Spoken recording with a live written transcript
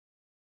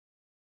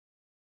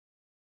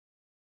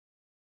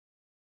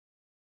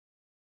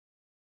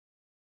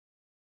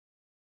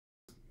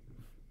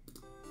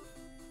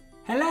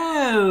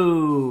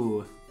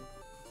Hello!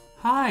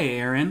 Hi,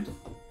 Aaron.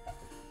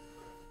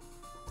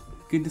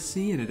 Good to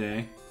see you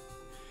today.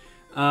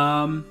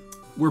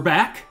 We're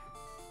back.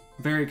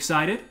 Very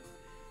excited.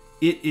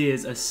 It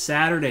is a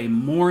Saturday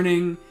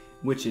morning,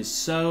 which is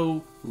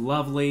so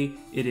lovely.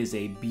 It is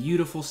a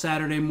beautiful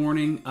Saturday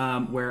morning.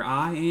 Where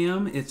I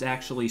am, it's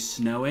actually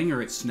snowing,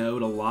 or it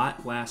snowed a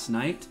lot last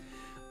night,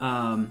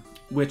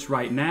 which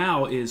right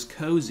now is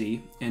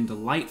cozy and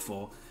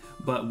delightful.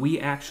 But we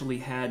actually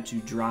had to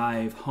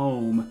drive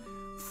home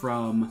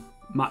from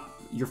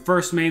your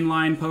first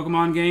mainline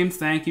Pokemon game.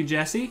 Thank you,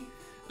 Jesse.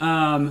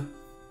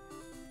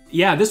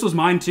 Yeah, this was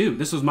mine too.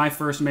 This was my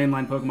first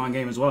mainline Pokemon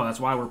game as well. That's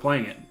why we're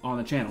playing it on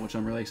the channel, which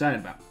I'm really excited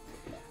about.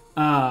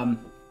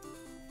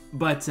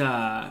 But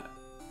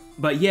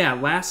yeah,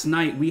 last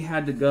night we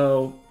had to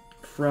go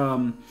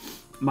from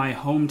my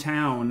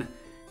hometown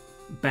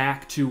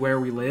back to where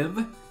we live,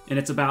 and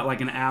it's about like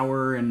an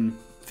hour and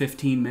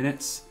 15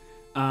 minutes.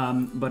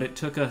 But it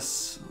took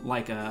us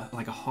like a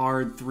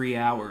hard 3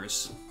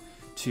 hours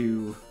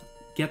to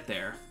get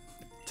there,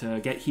 to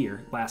get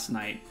here last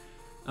night,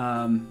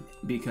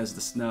 because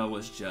the snow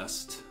was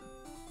just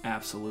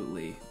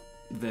absolutely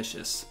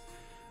vicious.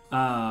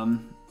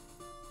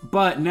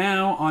 But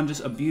now, on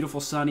just a beautiful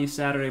sunny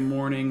Saturday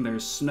morning,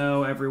 there's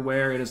snow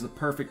everywhere. It is the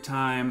perfect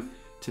time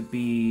to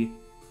be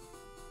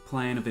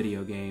playing a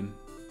video game.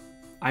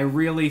 I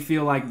really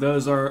feel like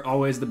those are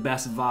always the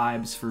best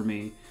vibes for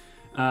me.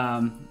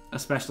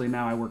 Especially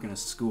now I work in a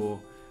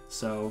school,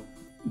 so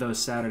those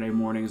Saturday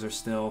mornings are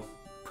still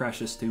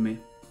precious to me.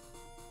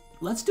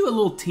 Let's do a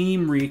little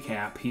team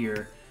recap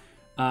here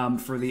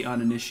for the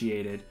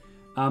uninitiated.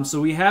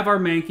 So we have our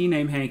Mankey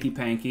named Hanky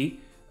Panky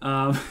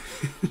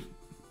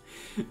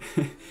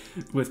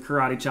with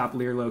Karate Chop,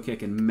 Leer, Low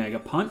Kick, and Mega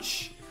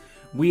Punch.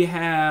 We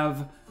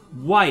have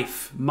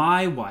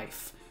my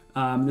wife.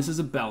 This is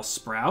a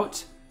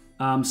Bellsprout,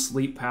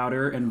 Sleep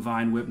Powder, and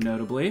Vine Whip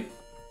notably.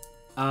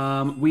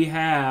 We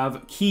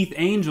have Keith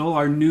Angel,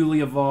 our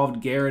newly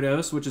evolved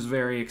Gyarados, which is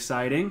very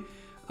exciting.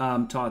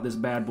 Taught this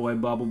bad boy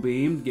Bubble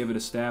Beam, give it a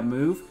stab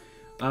move.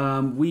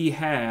 We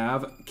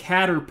have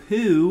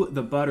Caterpoo,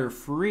 the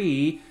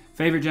Butterfree.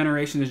 Favorite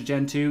generation is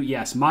Gen 2.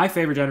 Yes, my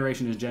favorite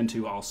generation is Gen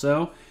 2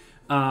 also.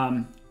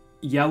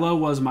 Yellow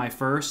was my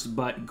first,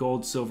 but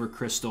Gold, Silver,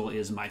 Crystal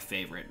is my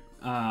favorite.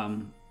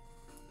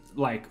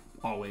 Like,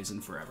 always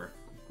and forever.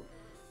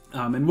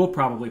 And we'll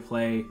probably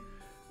play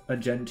a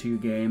Gen 2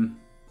 game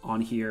on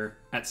here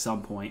at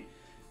some point.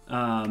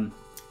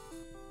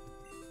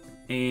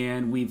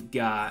 And we've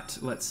got,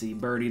 let's see,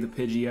 Birdie the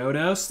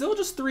Pidgeotto. Still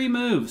just 3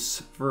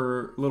 moves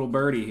for little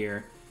Birdie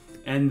here.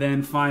 And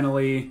then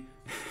finally,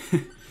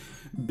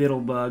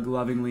 Bittlebug,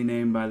 lovingly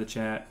named by the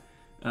chat.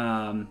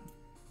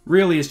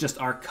 Really is just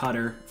our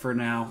cutter for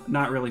now.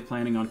 Not really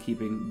planning on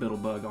keeping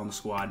Bittlebug on the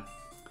squad.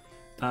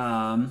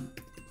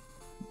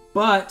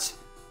 But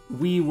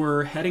we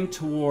were heading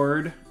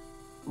toward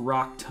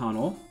Rock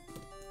Tunnel.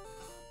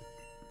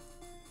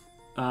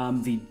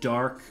 The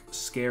dark,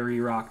 scary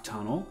rock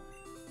tunnel.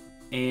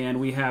 And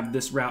we have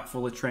this route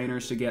full of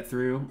trainers to get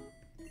through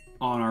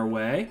on our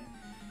way.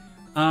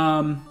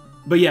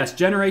 But yes,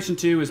 Generation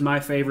 2 is my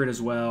favorite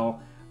as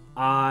well.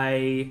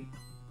 Lugia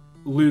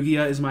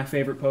is my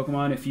favorite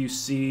Pokemon. If you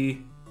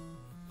see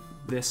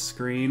this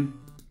screen,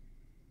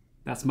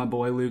 that's my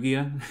boy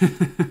Lugia.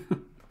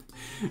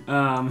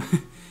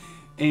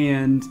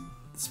 And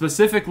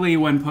specifically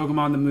when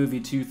Pokemon the Movie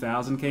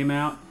 2000 came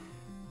out,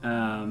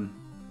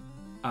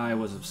 I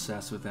was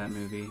obsessed with that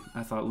movie.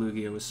 I thought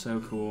Lugia was so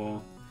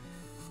cool.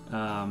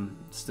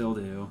 Still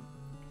do.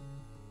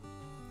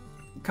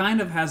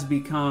 Kind of has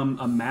become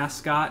a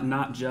mascot,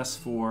 not just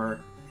for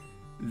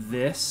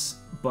this,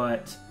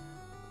 but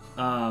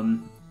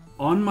on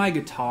my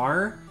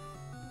guitar,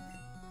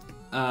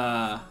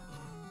 I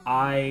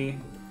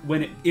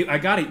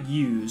got it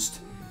used,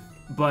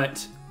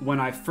 but when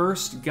I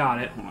first got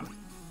it, hold on.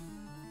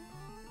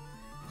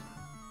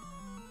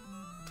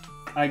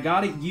 I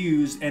got it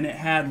used, and it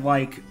had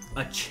like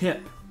a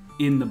chip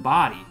in the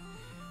body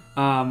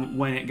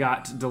when it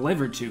got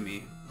delivered to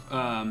me,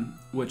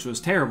 which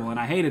was terrible, and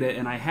I hated it.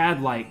 And I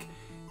had like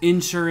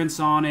insurance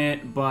on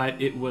it,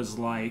 but it was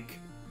like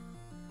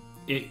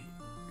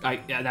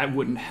that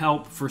wouldn't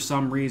help for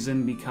some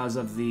reason because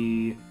of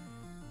the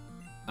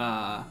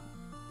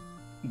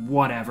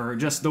whatever,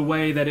 just the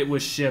way that it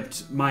was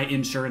shipped. My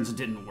insurance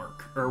didn't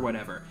work or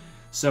whatever,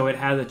 so it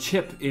had a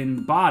chip in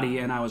the body,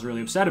 and I was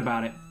really upset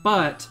about it.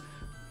 But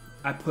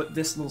I put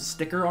this little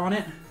sticker on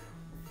it.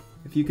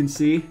 If you can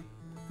see,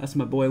 that's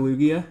my boy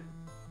Lugia. I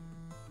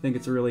think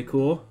it's really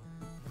cool.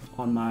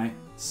 On my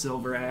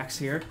silver axe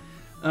here.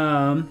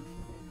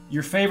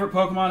 Your favorite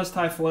Pokemon is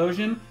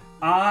Typhlosion.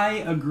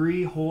 I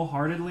agree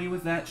wholeheartedly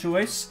with that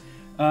choice.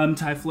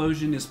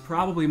 Typhlosion is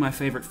probably my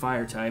favorite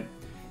fire type.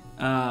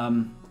 What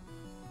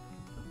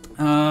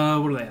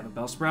do they have? A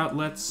Bellsprout?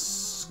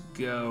 Let's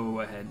go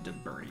ahead to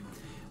Birdie.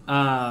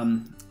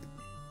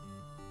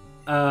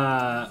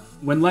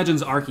 When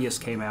Legends Arceus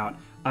came out,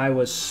 I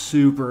was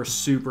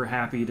super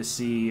happy to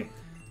see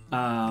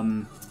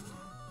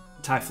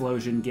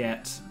Typhlosion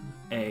get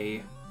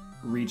a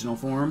regional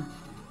form.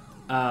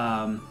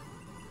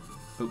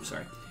 Oops,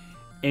 sorry.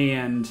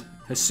 And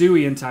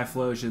Hisui in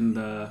Typhlosion,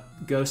 the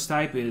ghost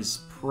type, is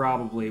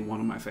probably one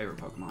of my favorite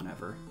Pokemon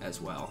ever as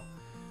well.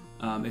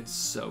 It's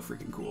so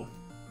freaking cool.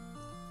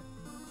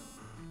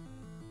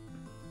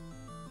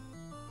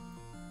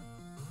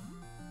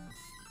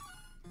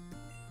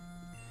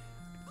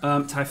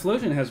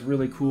 Typhlosion has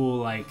really cool,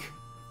 like,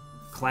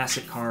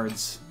 classic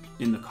cards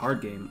in the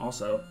card game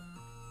also.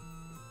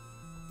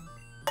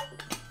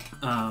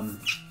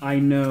 I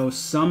know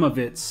some of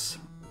its,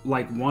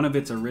 like, one of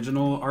its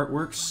original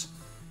artworks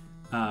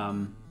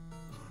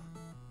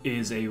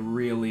is a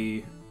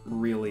really,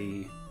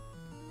 really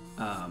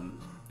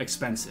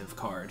expensive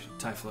card,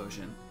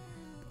 Typhlosion.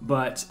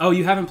 But, oh,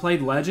 you haven't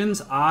played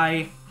Legends?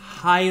 I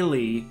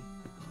highly,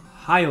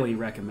 highly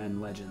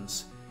recommend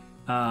Legends.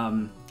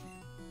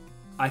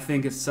 I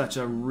think it's such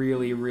a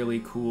really,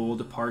 really cool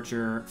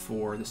departure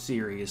for the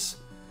series.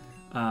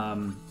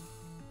 And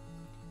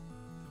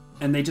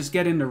they just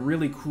get into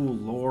really cool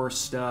lore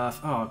stuff.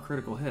 Oh,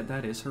 critical hit.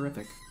 That is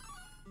horrific.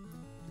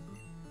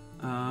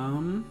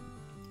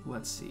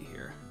 Let's see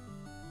here.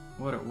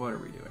 What are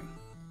we doing?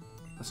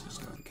 Let's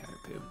just go into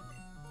Caterpoo.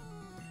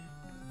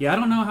 Yeah, I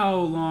don't know how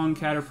long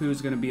Caterpoo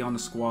is going to be on the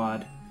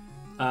squad.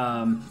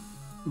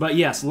 But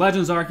yes,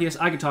 Legends Arceus.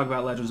 I could talk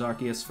about Legends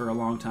Arceus for a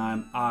long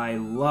time. I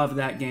love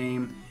that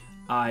game.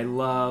 I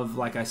love,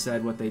 like I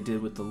said, what they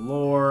did with the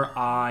lore.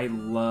 I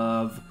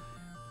love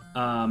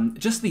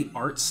just the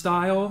art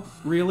style,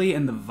 really,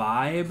 and the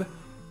vibe.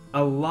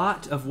 A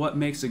lot of what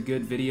makes a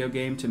good video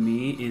game to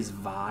me is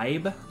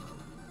vibe.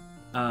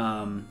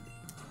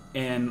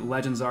 And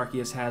Legends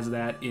Arceus has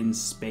that in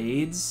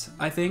spades,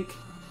 I think.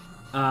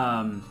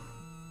 And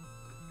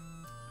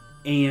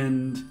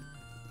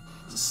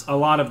a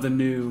lot of the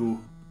new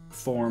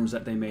forms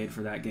that they made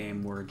for that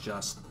game were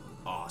just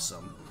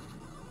awesome.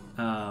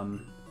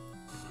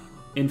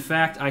 In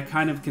fact, I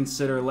kind of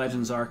consider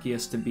Legends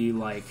Arceus to be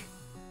like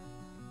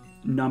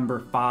number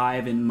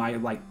 5 in my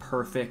like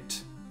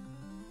perfect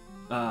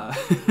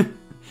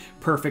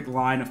perfect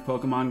line of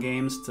Pokemon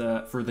games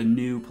for the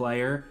new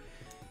player.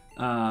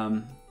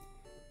 Oh,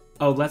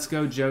 Let's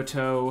Go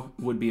Johto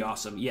would be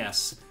awesome.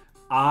 Yes,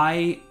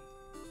 I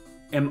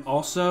am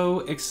also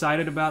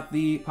excited about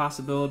the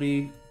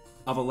possibility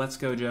of a Let's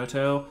Go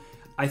Johto.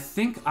 I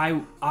think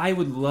I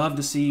would love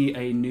to see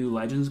a new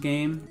Legends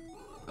game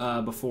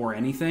before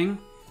anything,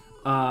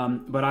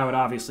 but I would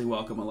obviously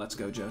welcome a Let's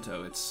Go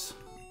Johto. It's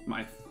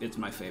my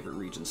favorite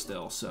region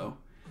still, so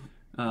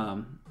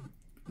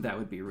that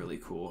would be really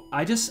cool.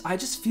 I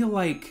just feel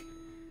like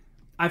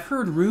I've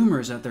heard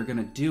rumors that they're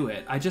gonna do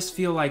it. I just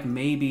feel like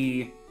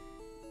maybe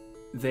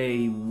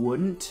they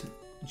wouldn't,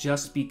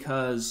 just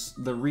because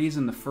the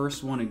reason the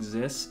first one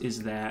exists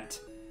is that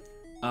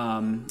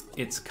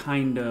it's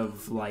kind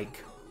of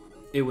like,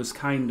 it was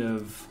kind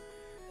of,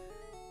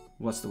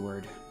 what's the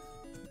word?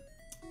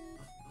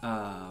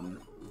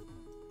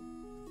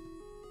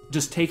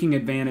 Just taking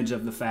advantage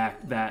of the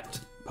fact that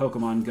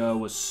Pokemon Go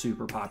was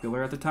super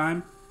popular at the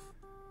time.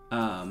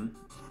 I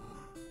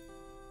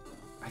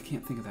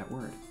can't think of that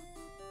word.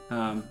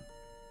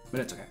 But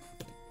it's okay.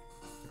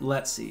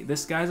 Let's see.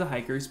 This guy's a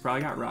hiker. He's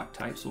probably got rock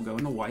types. We'll go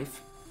into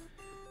wife.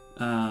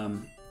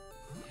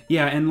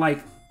 Yeah, and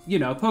like, you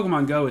know,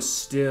 Pokemon Go is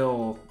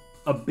still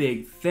a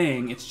big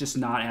thing. It's just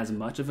not as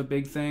much of a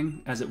big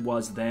thing as it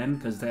was then,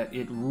 because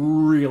it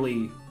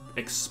really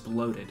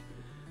exploded.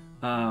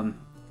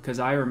 Because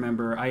I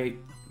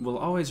will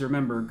always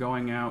remember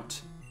going out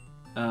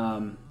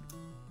in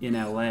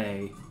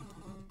LA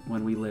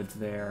when we lived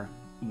there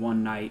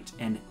one night,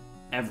 and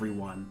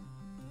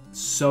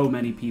so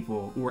many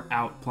people were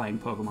out playing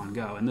Pokemon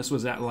Go, and this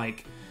was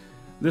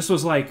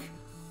like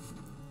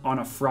on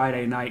a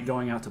Friday night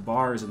going out to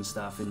bars and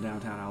stuff in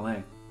downtown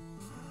LA.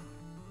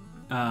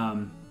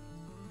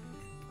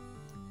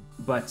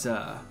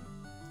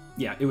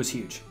 Yeah, it was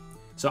huge.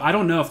 So I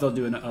don't know if they'll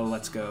do a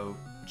Let's Go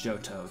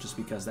Johto, just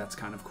because that's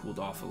kind of cooled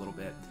off a little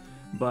bit.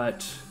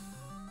 But,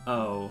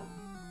 oh,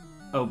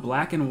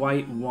 Black and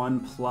White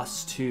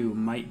 1+2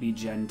 might be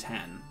Gen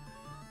 10.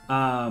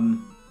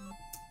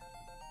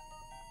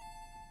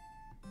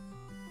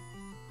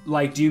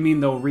 Like, do you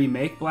mean they'll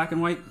remake Black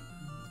and White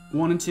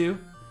 1 and 2?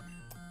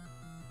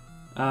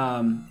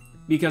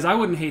 Because I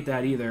wouldn't hate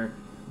that either.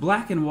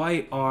 Black and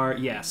White are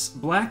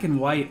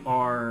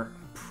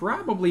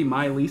probably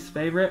my least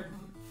favorite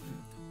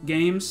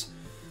games.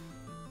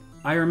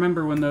 I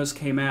remember when those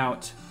came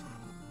out,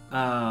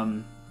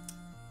 I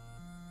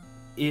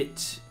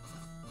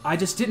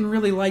just didn't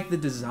really like the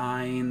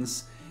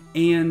designs,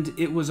 and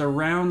it was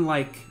around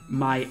like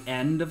my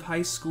end of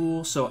high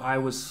school, so I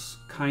was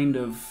kind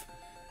of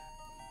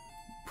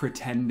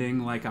pretending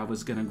like I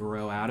was gonna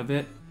grow out of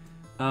it,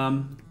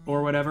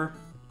 or whatever,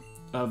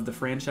 of the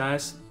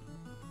franchise.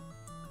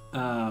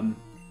 But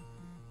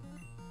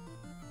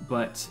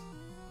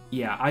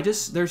yeah,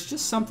 there's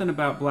just something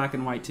about Black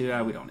and White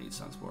 2. We don't need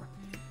Sunspore.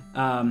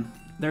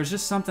 There's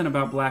just something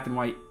about Black and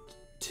White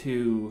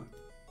 2,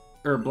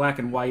 or Black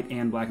and White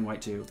and Black and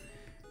White 2,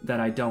 that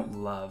I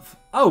don't love.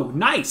 Oh,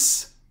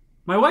 nice!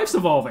 My wife's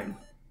evolving.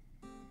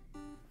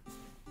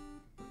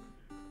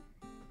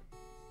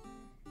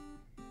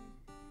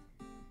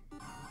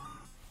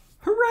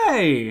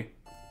 Hooray!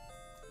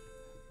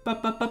 Ba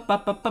ba ba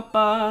ba ba ba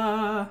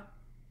ba.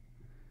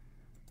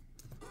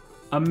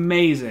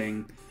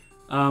 Amazing.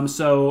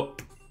 So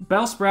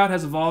Bellsprout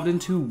has evolved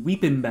into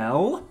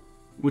Weepinbell,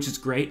 which is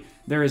great.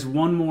 There is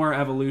one more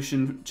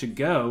evolution to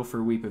go for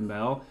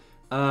Weepinbell.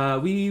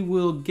 We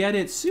will get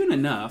it soon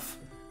enough.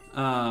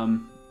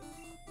 And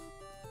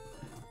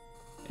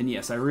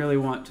yes, I really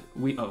want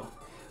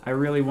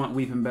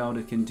Weepinbell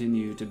to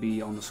continue to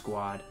be on the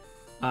squad.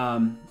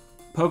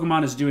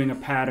 Pokemon is doing a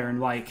pattern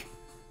like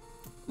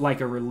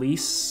a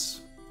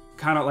release,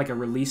 kind of like a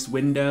release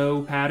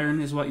window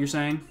pattern is what you're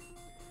saying.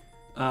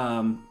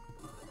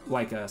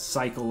 Like a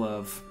cycle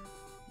of,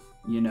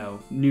 you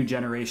know, new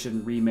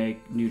generation remake,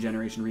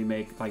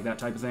 like that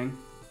type of thing.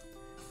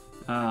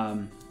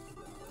 And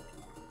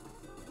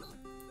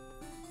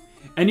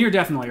you're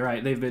definitely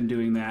right. They've been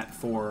doing that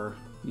for,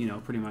 you know,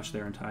 pretty much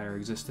their entire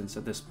existence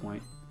at this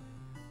point.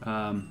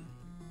 And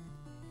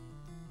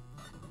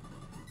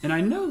I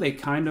know they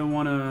kind of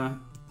want to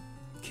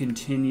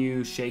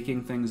continue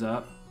shaking things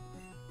up.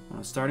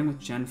 Starting with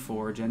Gen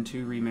 4, Gen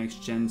 2 remakes,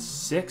 Gen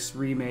 6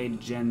 remade,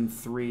 Gen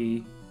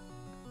 3.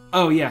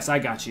 Oh, yes, I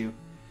got you.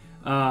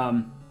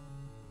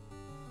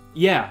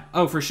 Yeah,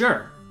 oh, for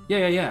sure.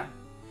 Yeah.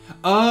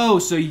 Oh,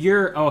 so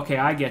you're... Okay,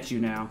 I get you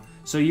now.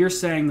 So you're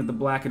saying that the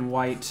black and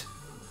white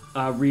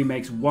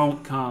remakes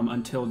won't come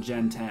until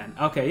Gen 10.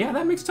 Okay, yeah,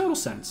 that makes total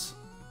sense.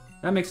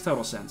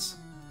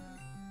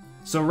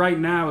 So right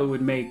now it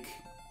would make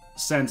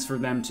sense for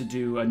them to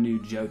do a new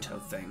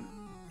Johto thing.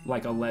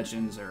 Like a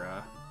Legends or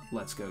a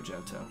Let's Go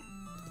Johto.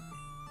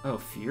 Oh,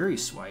 Fury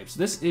Swipes.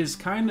 This is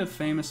kind of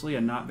famously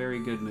a not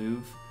very good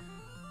move.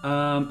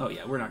 Oh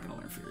yeah, we're not going to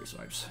learn Fury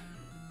Swipes.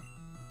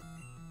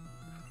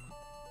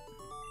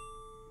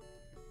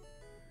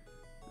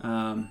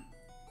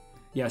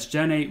 Yes,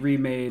 Gen 8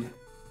 remade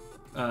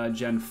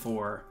Gen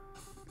 4.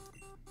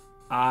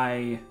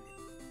 I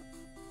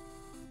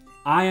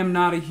am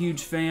not a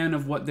huge fan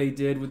of what they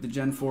did with the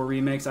Gen 4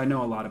 remakes. I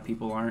know a lot of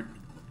people aren't.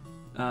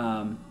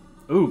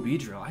 Ooh,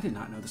 Beedrill. I did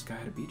not know this guy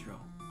had a Beedrill.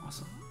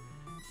 Awesome.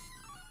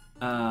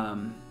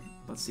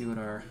 Let's see what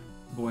our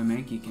boy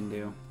Mankey can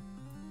do.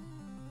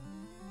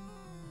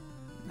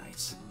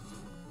 Nice.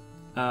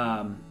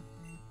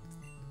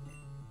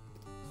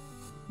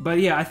 But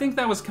yeah, I think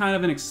that was kind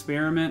of an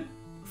experiment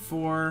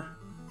for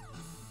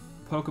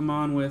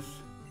Pokemon with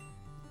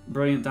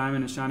Brilliant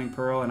Diamond and Shining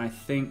Pearl, and I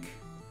think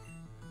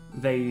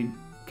they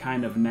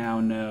kind of now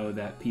know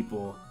that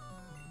people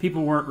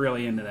weren't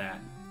really into that.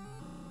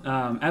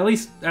 At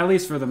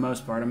least for the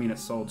most part. I mean, it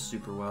sold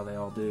super well. They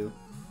all do.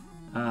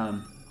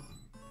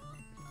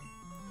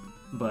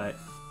 But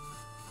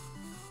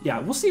yeah,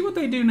 we'll see what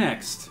they do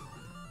next.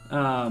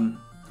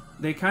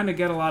 They kind of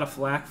get a lot of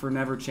flack for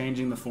never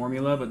changing the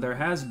formula, but there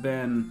has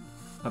been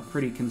a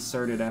pretty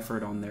concerted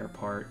effort on their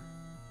part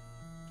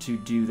to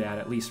do that,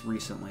 at least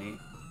recently.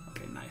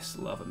 Okay, nice.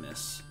 Love a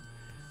miss.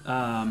 So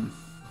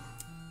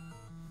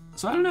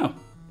I don't know.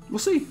 We'll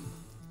see.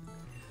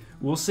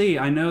 We'll see.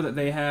 I know that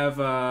they have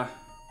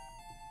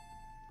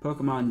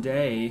Pokemon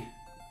Day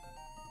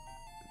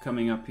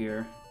coming up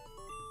here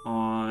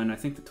on, I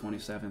think, the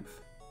 27th.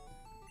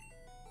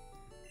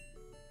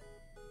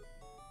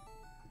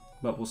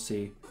 But we'll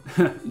see.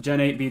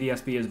 Gen 8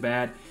 BDSP is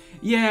bad.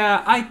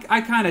 Yeah,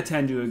 I kind of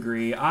tend to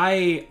agree.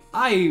 I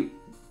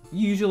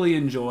usually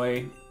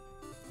enjoy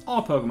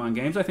all Pokemon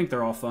games. I think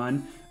they're all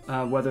fun,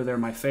 whether they're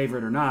my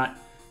favorite or not.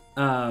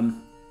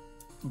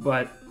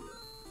 But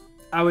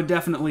I would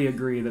definitely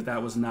agree that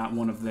that was not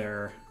one of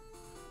their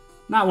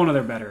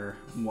better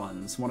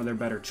ones, one of their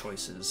better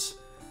choices.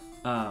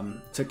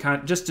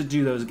 Just to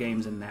do those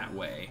games in that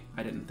way,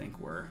 I didn't think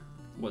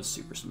was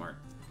super smart.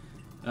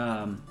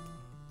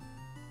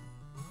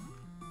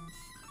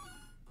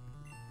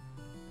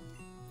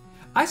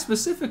 I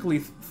specifically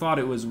thought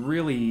it was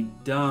really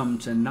dumb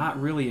to not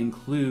really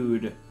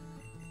include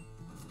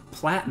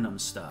Platinum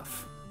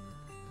stuff.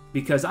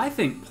 Because I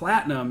think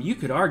Platinum, you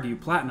could argue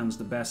Platinum's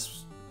the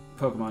best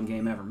Pokemon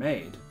game ever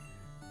made.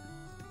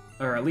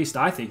 Or at least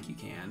I think you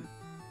can.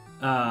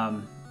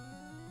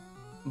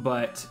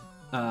 But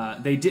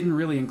they didn't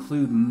really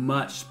include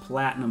much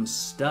Platinum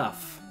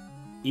stuff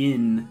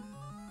in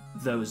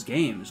those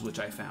games, which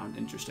I found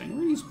interesting.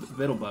 We're going to use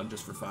Bittlebug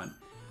just for fun.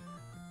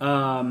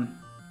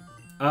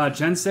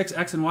 Gen 6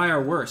 X and Y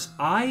are worse.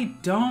 I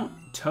don't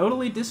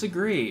totally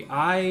disagree.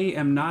 I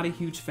am not a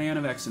huge fan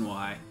of X and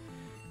Y.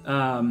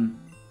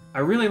 I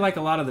really like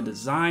a lot of the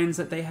designs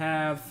that they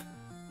have.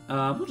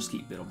 We'll just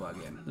keep Bittlebug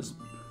in.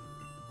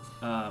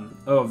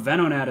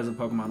 Venonat is a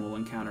Pokemon we'll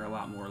encounter a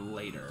lot more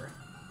later.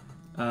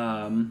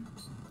 Oh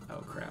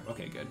crap.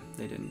 Okay, good.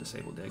 They didn't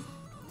disable Dig.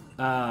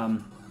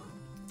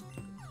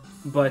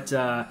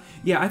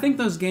 Yeah, I think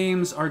those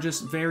games are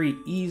just very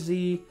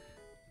easy.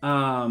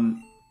 I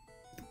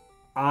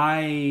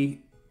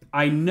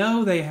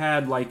know they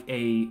had like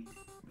a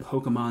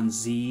Pokemon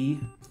Z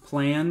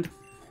planned,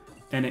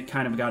 and it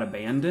kind of got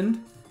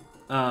abandoned.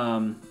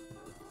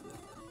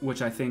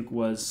 which I think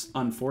was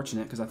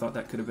unfortunate because I thought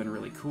that could have been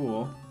really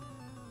cool.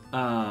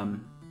 And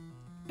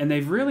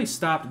they've really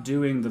stopped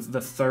doing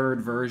the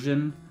third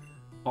version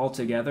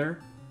altogether.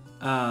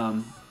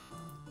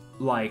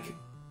 Like,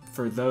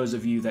 for those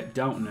of you that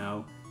don't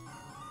know,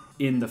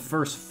 in the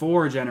first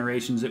 4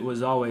 generations, it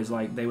was always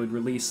like they would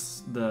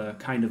release the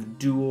kind of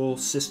dual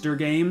sister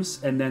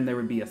games, and then there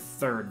would be a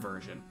third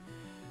version.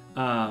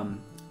 And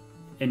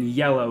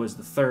Yellow is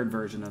the third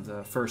version of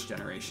the first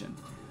generation.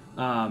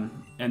 And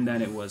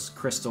then it was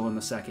Crystal in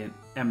the second,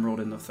 Emerald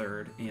in the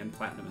third, and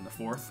Platinum in the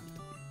fourth.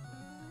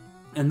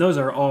 And those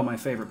are all my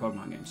favorite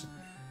Pokemon games.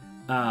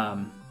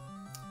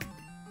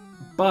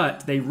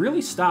 But they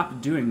really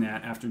stopped doing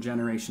that after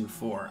Generation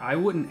 4. I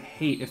wouldn't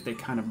hate if they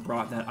kind of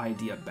brought that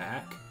idea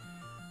back.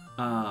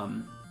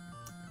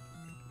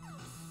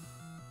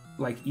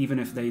 Like, even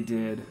if they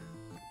did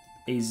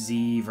a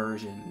Z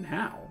version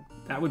now.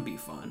 That would be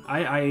fun.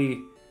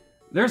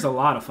 There's a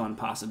lot of fun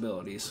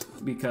possibilities,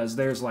 because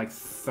there's like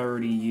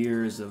 30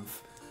 years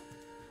of,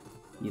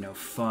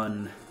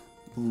 fun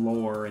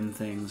lore and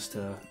things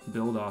to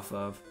build off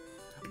of.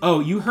 Oh,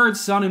 you heard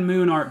Sun and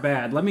Moon aren't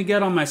bad. Let me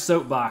get on my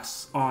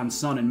soapbox on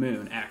Sun and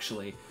Moon,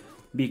 actually.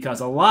 Because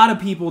a lot of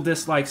people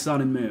dislike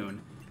Sun and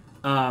Moon.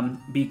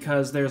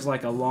 Because there's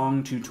like a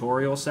long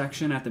tutorial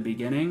section at the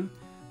beginning.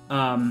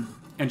 And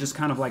just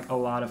kind of like a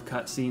lot of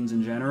cutscenes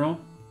in general.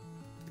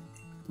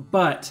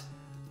 But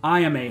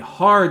I am a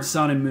hard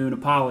Sun and Moon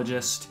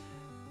apologist,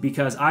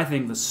 because I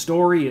think the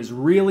story is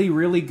really,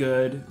 really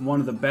good. One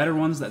of the better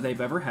ones that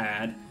they've ever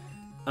had.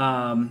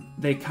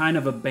 They kind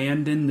of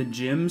abandoned the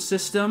gym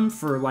system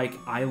for, like,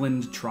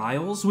 island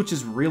trials, which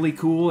is really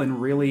cool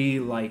and really,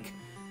 like,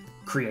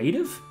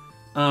 creative.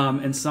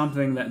 And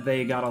something that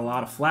they got a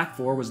lot of flack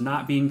for was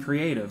not being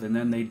creative. And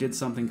then they did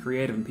something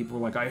creative, and people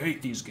were like, I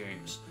hate these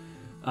games.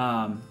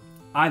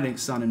 I think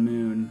Sun and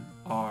Moon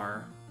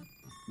are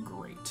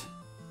great.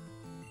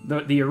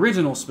 The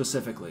original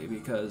specifically,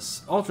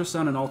 because Ultra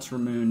Sun and Ultra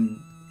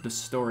Moon, the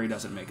story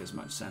doesn't make as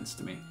much sense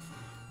to me.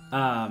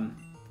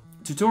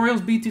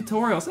 Tutorials beat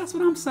tutorials, that's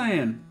what I'm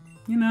saying.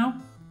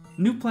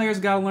 New players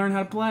gotta learn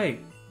how to play.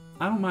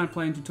 I don't mind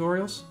playing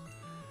tutorials.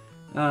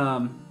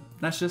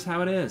 That's just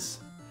how it is.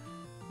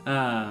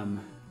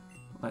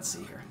 Let's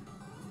see here.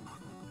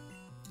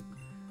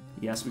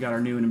 Yes, we got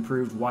our new and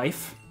improved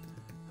wife.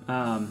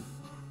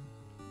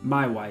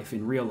 My wife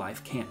in real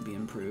life can't be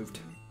improved.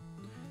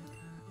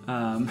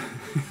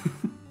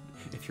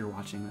 If you're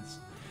watching this.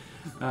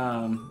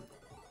 No,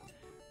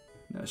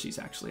 she's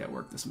actually at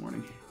work this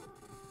morning.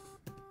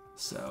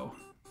 So,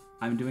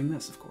 I'm doing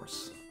this, of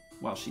course,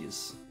 while she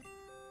is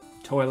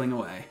toiling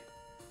away.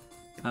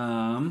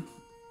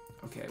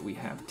 Okay, we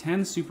have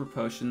 10 super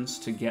potions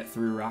to get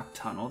through Rock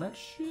Tunnel. That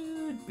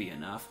should be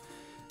enough.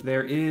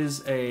 There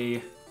is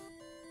a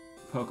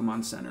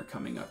Pokemon Center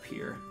coming up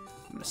here.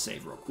 I'm going to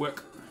save real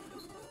quick.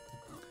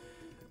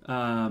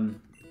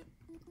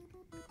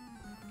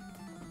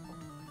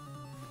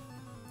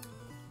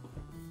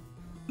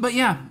 But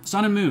yeah,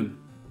 Sun and Moon.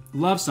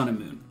 Love Sun and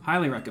Moon.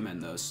 Highly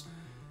recommend those.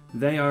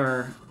 They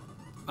are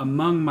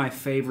among my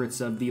favorites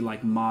of the,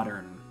 like,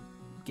 modern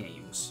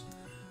games.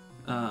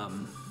 I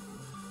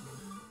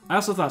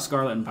also thought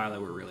Scarlet and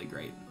Violet were really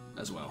great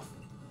as well.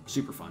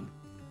 Super fun.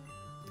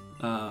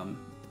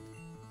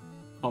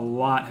 A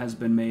lot has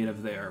been made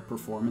of their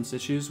performance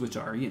issues, which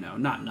are,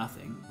 not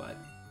nothing, but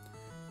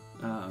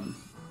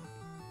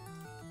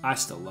I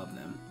still love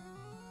them.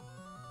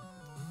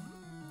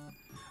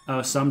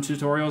 Oh, some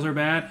tutorials are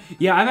bad?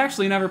 Yeah, I've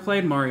actually never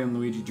played Mario and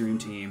Luigi Dream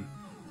Team.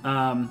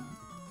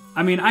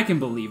 I mean, I can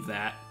believe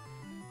that.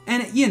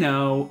 And,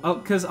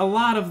 because a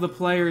lot of the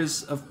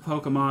players of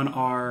Pokemon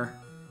are,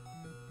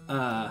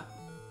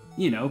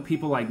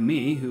 people like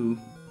me who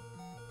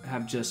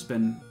have just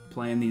been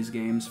playing these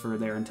games for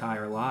their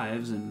entire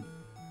lives, and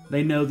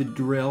they know the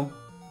drill,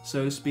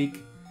 so to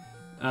speak.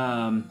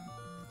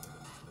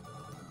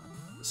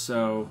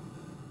 So,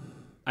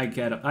 I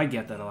get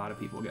that a lot of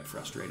people get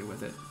frustrated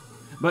with it.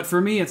 But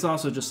for me, it's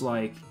also just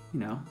like,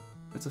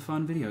 it's a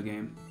fun video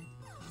game.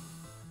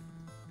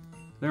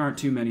 There aren't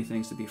too many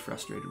things to be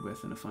frustrated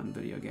with in a fun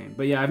video game.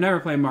 But yeah, I've never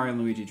played Mario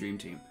and Luigi Dream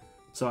Team,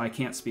 so I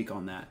can't speak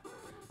on that.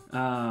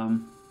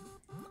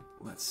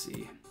 Let's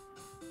see.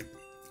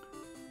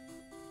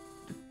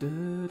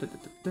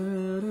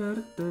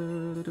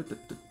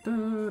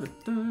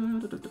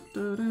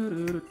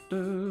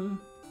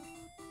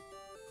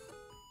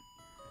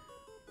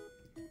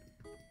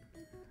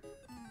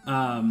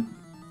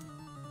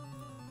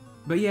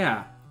 But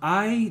yeah,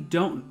 I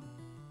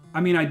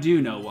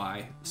do know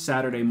why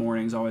Saturday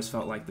mornings always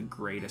felt like the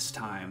greatest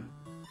time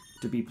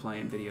to be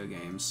playing video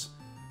games.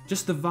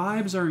 Just the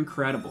vibes are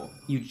incredible.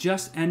 You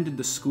just ended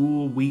the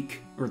school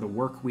week, or the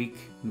work week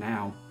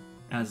now,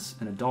 as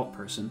an adult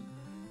person.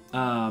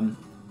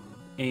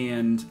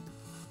 And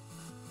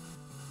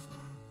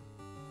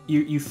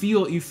you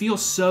feel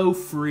so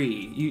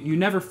free. You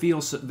never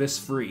feel this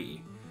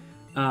free.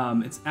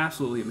 It's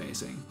absolutely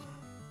amazing.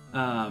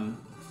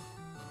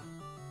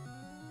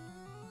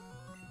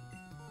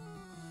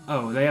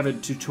 Oh, they have a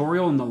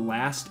tutorial in the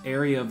last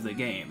area of the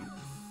game.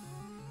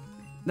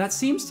 that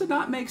seems to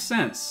not make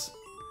sense.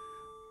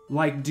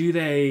 Like, do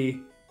they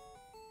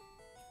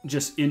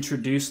just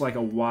introduce like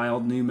a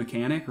wild new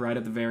mechanic right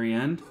at the very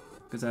end?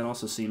 Because that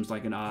also seems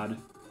like an odd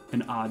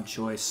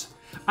choice.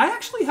 I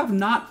actually have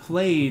not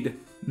played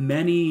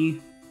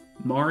many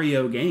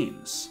Mario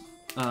games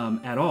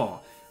at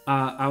all.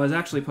 I was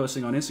actually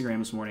posting on Instagram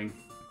this morning.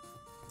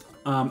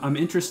 I'm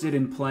interested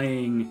in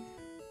playing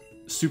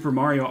Super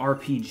Mario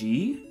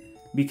RPG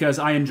because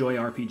I enjoy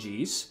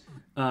RPGs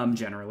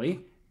generally,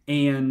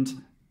 and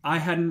I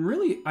hadn't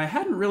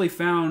really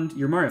found.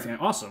 You're a Mario fan,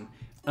 awesome.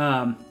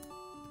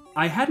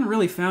 I hadn't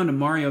really found a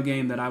Mario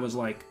game that I was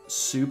like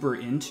super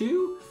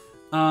into,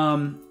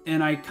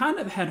 and I kind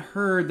of had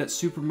heard that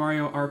Super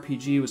Mario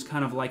RPG was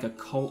kind of like a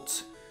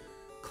cult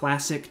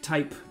classic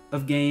type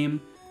of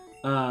game.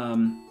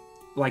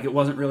 Like it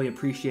wasn't really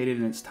appreciated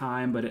in its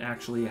time, but it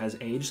actually has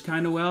aged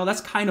kind of well.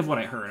 That's kind of what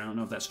I heard. I don't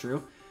know if that's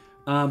true,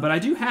 but I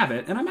do have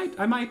it, and I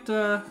might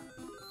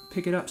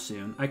pick it up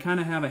soon. I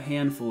kind of have a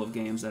handful of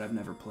games that I've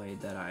never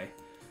played that I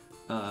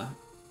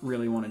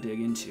really want to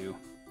dig into.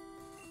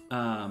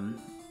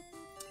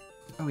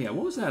 Oh yeah,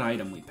 what was that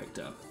item we picked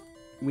up?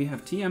 We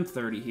have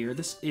TM30 here.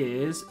 This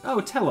is,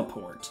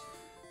 teleport.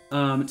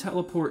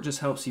 Teleport just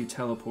helps you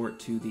teleport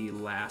to the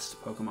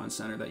last Pokemon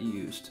Center that you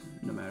used,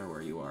 no matter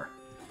where you are.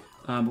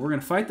 But we're going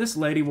to fight this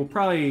lady. We'll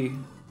probably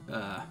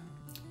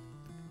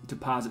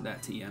deposit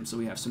that TM so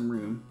we have some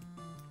room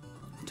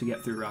to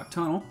get through Rock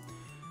Tunnel.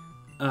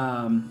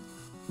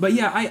 But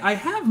yeah, I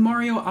have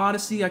Mario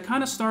Odyssey. I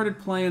kind of started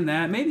playing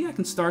that. Maybe I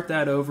can start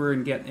that over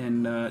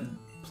and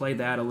play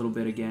that a little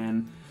bit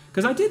again.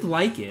 Because I did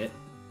like it,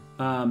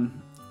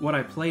 what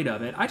I played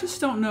of it. I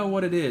just don't know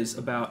what it is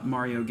about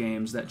Mario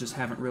games that just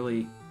haven't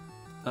really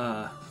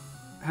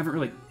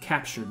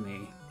captured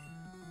me.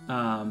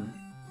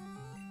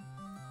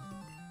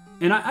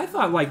 And I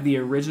thought like the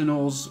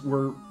originals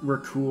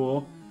were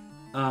cool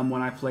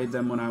when I played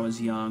them when I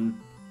was young.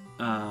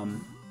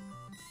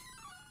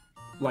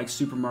 Like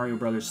Super Mario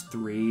Bros.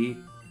 3,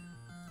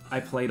 I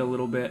played a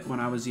little bit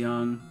when I was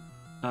young.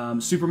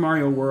 Super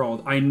Mario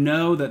World, I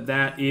know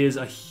that is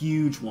a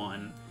huge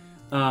one.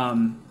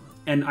 And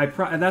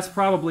that's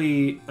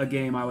probably a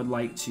game I would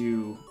like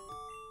to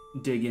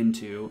dig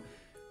into.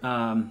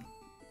 Because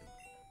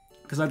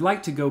I'd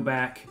like to go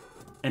back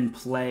and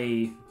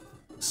play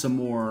some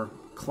more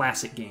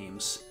classic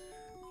games.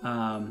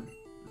 I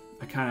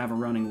kind of have a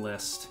running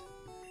list.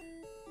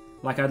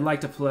 Like, I'd like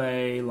to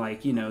play,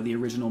 like, you know, the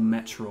original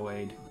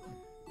Metroid.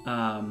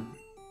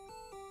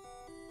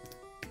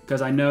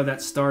 Because I know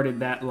that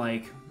started that,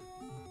 like,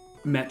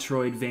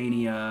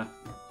 Metroidvania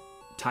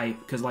type.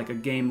 Because, like, a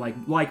game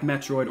like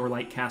Metroid or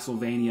like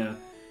Castlevania,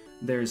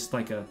 there's,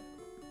 like, a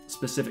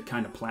specific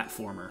kind of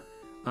platformer.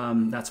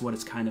 That's what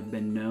it's kind of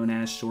been known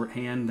as,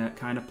 shorthand, that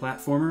kind of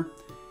platformer.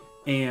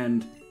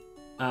 And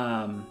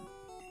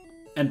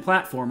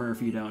platformer,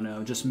 if you don't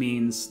know, just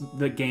means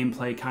the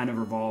gameplay kind of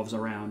revolves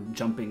around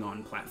jumping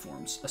on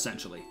platforms,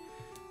 essentially.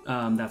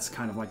 That's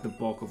kind of like the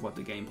bulk of what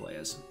the gameplay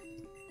is.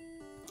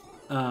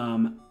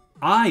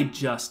 I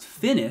just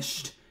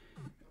finished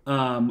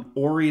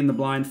Ori and the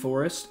Blind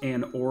Forest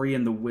and Ori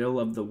and the Will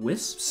of the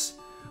Wisps,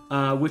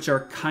 which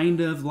are kind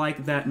of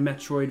like that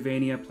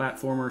Metroidvania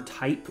platformer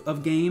type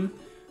of game.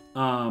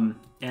 And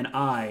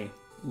I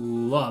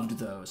loved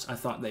those. I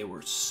thought they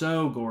were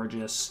so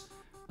gorgeous.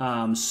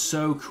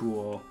 So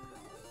cool.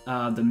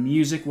 The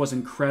music was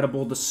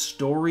incredible. The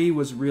story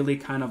was really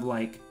kind of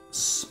like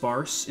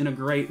sparse in a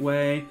great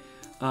way.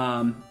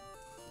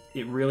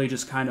 It really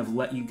just kind of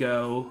let you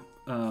go,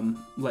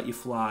 let you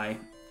fly,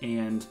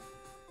 and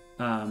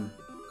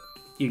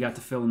you got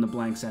to fill in the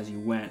blanks as you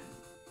went.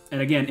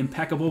 And again,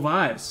 impeccable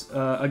vibes.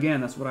 Again,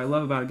 that's what I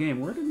love about a game.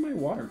 Where did my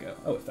water go?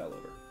 Oh, it fell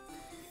over.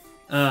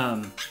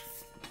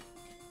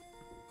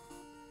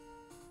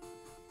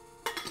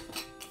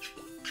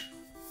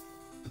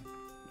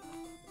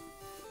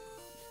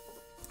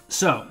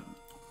 So,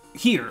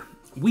 here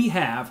we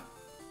have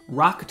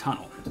Rock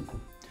Tunnel.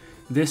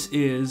 This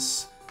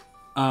is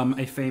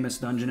a famous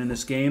dungeon in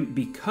this game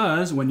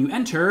because when you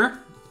enter...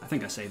 I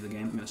think I saved the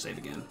game. I'm going to save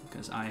again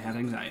because I have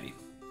anxiety.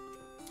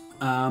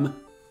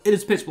 It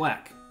is pitch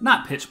black.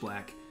 Not pitch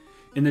black.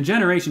 In the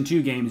Generation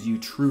 2 games, you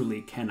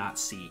truly cannot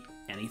see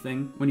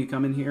anything when you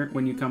come in here,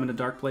 when you come into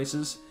dark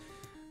places.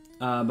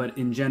 But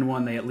in Gen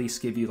 1, they at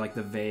least give you like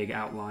the vague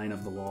outline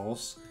of the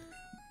walls.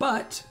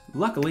 But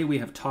luckily, we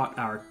have taught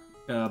our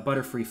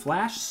Butterfree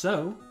Flash,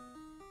 so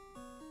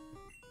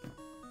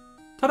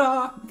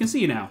ta-da! You can see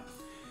you now.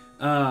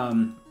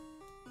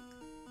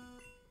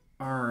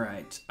 All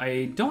right.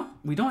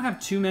 We don't have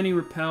too many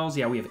repels.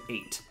 Yeah, we have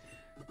 8.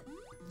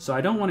 So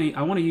I want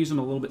to use them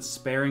a little bit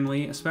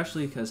sparingly,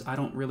 especially because I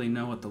don't really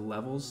know what the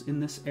levels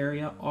in this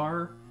area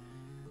are.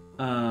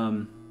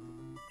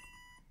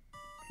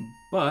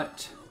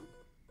 But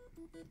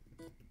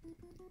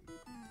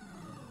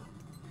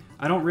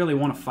I don't really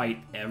want to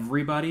fight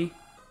everybody.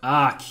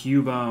 Ah,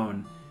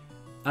 Cubone.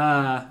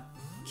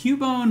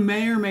 Cubone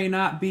may or may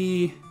not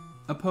be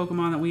a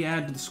Pokemon that we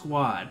add to the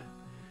squad.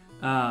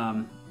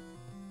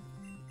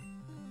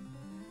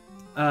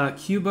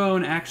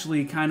 Cubone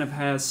actually kind of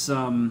has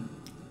some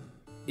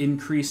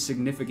increased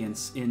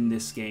significance in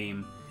this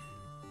game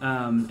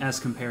as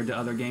compared to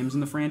other games in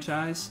the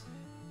franchise.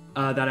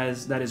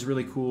 That is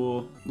really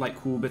cool, like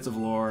cool bits of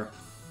lore.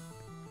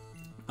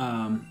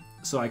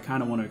 So I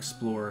kind of want to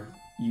explore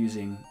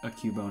using a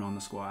Cubone on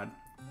the squad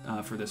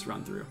for this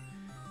run through.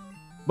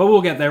 But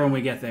we'll get there when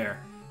we get there.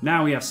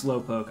 Now we have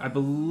Slowpoke. I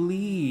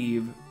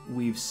believe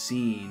we've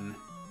seen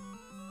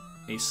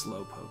a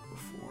Slowpoke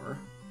before.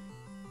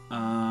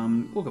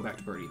 We'll go back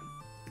to Birdie.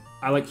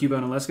 I like Cubone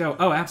and Let's Go.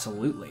 Oh,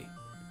 absolutely.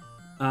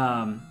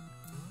 And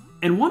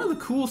one of the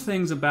cool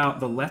things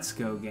about the Let's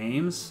Go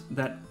games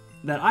that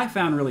I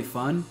found really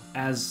fun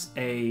as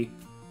a,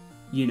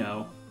 you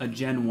know, a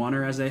Gen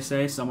 1er, as they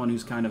say, someone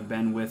who's kind of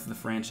been with the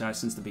franchise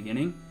since the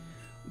beginning,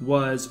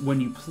 was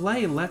when you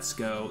play Let's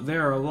Go,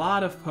 there are a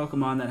lot of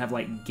Pokemon that have,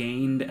 like,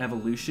 gained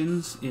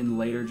evolutions in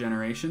later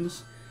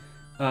generations,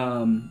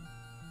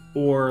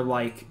 or,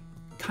 like,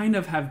 kind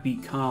of have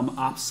become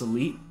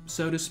obsolete,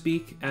 so to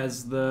speak,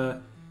 as the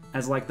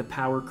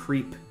power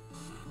creep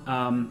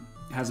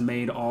has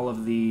made all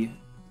of the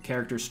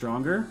characters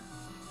stronger.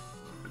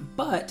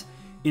 But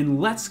in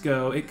Let's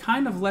Go, it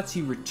kind of lets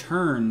you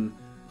return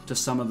to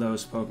some of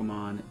those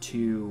Pokemon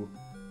to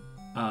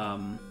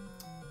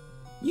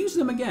use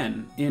them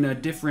again in a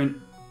different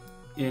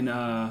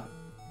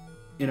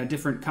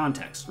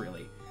context,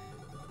 really.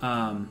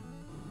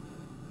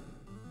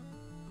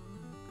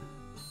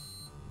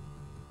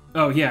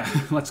 Oh yeah,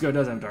 Let's Go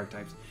does have dark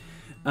types,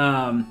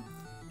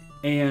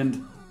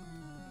 and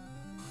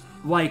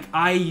like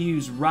I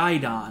use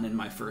Rhydon in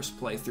my first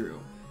playthrough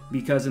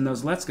because in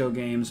those Let's Go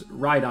games,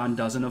 Rhydon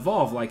doesn't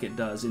evolve like it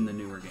does in the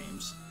newer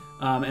games.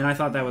 And I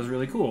thought that was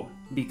really cool,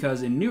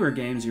 because in newer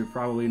games, you're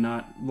probably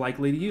not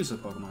likely to use a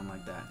Pokemon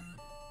like that,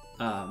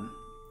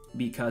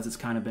 because it's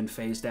kind of been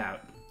phased out,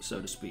 so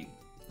to speak.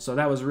 So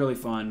that was really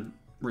fun,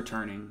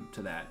 returning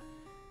to that.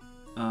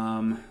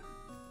 We're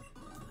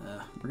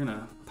going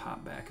to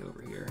pop back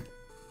over here.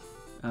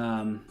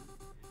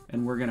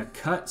 And we're going to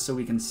cut so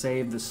we can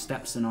save the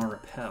steps in our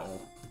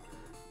rappel.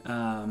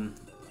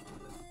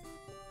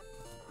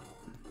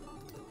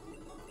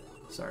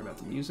 Sorry about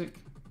the music.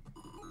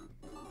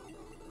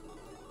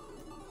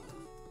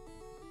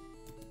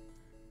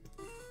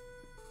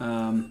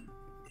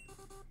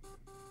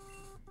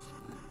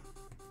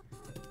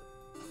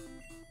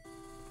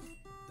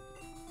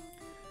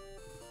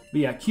 But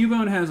yeah,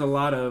 Cubone has a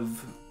lot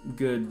of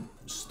good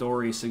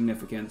story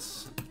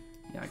significance.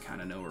 Yeah, I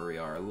kind of know where we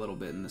are a little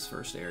bit in this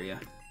first area.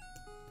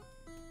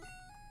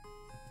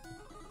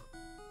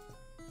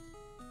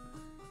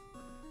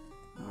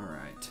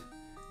 Alright.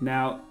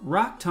 Now,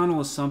 Rock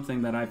Tunnel is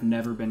something that I've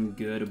never been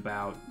good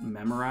about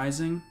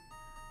memorizing,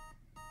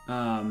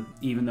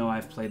 even though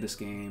I've played this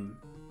game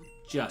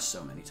just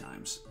so many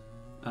times.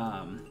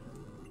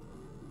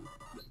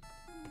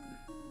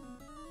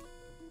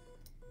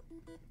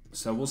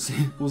 So we'll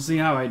see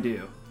how I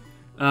do.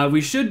 We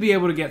should be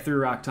able to get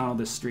through Rock Tunnel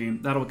this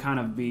stream. That'll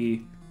kind of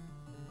be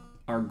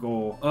our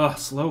goal. Ugh,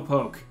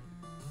 Slowpoke.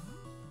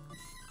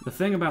 The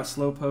thing about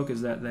Slowpoke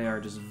is that they are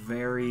just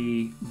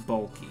very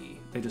bulky.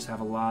 They just have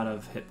a lot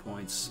of hit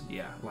points.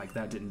 Yeah, like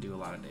that didn't do a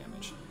lot of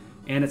damage.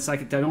 And it's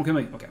like, don't kill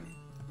me. Okay.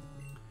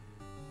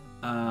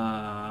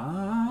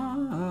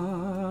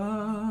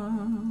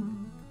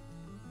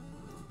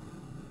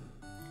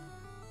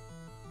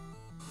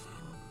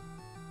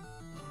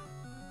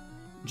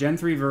 Gen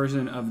 3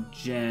 version of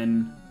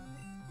Gen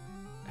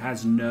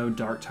has no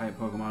Dark-type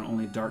Pokemon,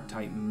 only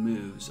Dark-type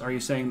moves. Are you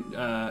saying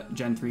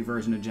Gen 3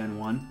 version of Gen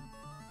 1?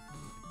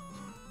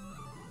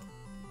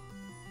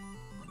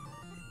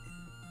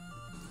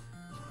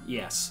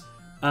 Yes.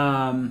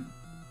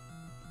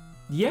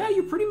 Yeah,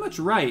 you're pretty much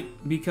right,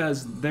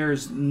 because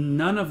there's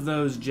none of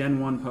those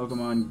Gen 1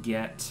 Pokemon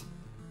get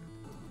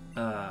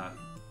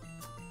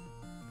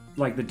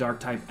like the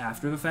Dark-type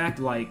after the fact.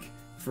 Like,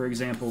 for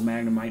example,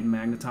 Magnemite and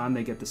Magneton,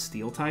 they get the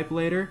Steel type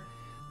later.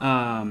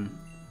 And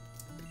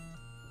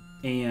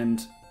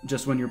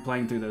just when you're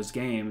playing through those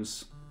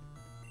games,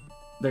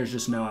 there's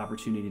just no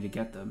opportunity to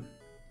get them.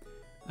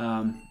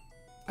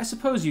 I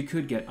suppose you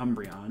could get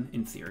Umbreon,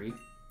 in theory.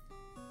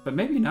 But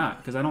maybe not,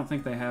 because I don't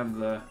think they have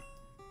the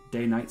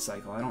day-night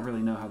cycle. I don't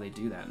really know how they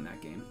do that in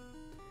that game.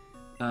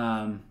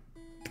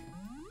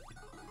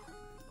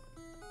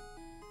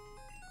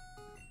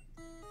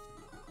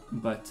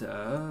 But, is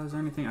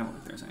there anything? I don't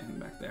think there's anything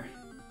back there.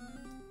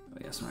 Oh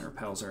yes, my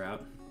repels are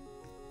out.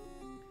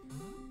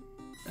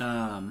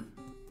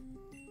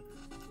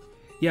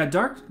 Yeah,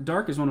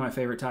 Dark is one of my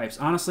favorite types.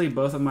 Honestly,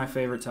 both of my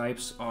favorite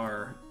types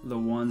are the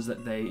ones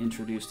that they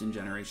introduced in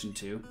Generation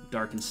 2.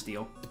 Dark and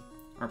Steel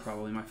are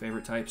probably my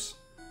favorite types.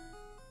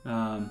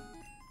 I'm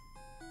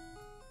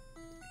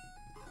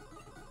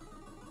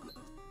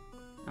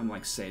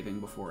like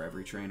saving before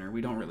every trainer. We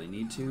don't really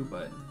need to,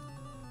 but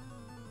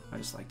I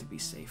just like to be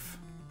safe.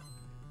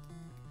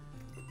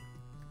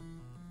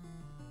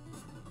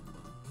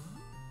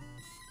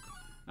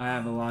 I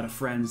have a lot of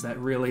friends that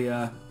really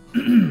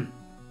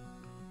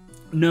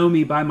know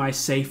me by my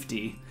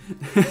safety.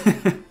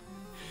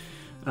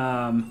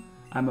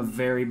 I'm a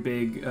very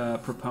big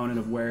proponent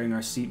of wearing our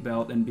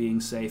seatbelt and being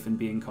safe and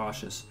being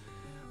cautious,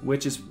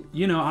 which is,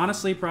 you know,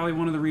 honestly probably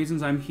one of the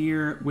reasons I'm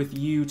here with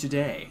you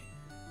today.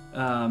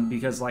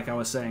 Because like I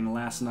was saying,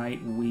 last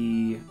night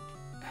we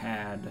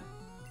had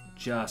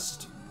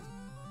just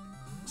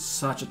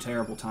such a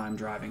terrible time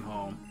driving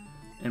home,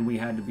 and we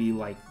had to be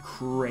like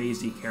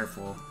crazy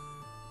careful.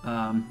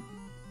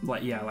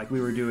 Like we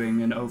were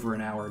doing an over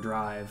an hour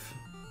drive,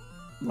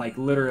 like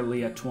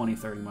literally at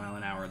 20-30 mile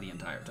an hour the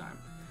entire time.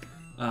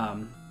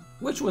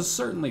 Which was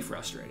certainly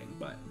frustrating,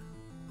 but,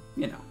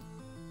 you know,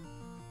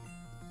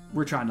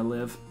 we're trying to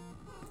live.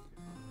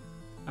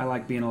 I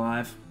like being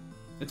alive.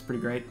 It's pretty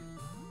great.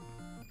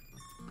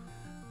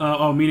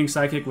 Meaning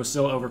Psychic was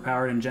still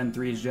overpowered in Gen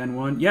 3's Gen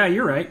 1. Yeah,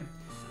 you're right.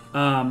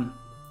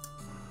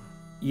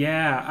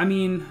 Yeah, I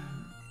mean,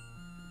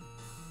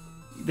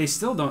 they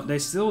still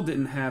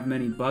didn't have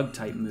many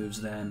bug-type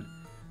moves then,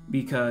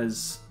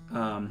 because,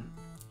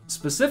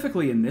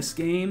 specifically in this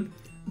game,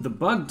 the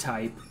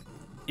bug-type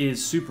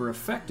is super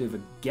effective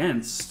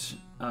against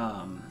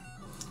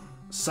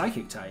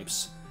psychic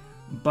types,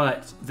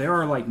 but there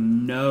are like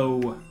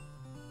no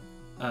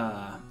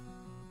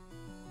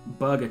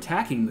bug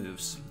attacking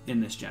moves in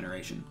this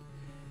generation,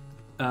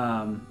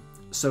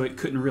 so it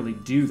couldn't really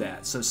do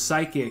that. So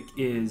psychic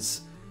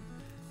is,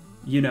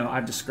 you know,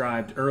 I've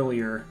described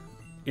earlier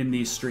in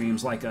these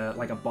streams like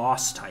a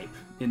boss type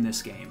in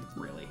this game,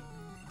 really.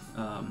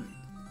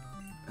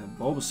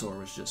 Bulbasaur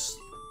was just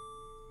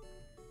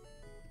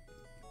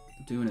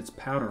doing its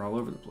powder all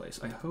over the place.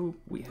 I hope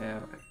we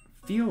have... I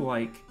feel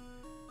like...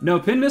 No,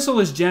 Pin Missile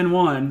is Gen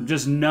 1,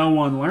 just no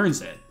one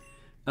learns it.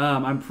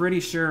 I'm pretty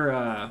sure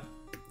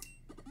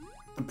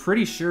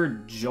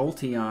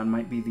Jolteon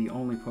might be the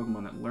only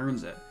Pokemon that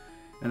learns it.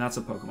 And that's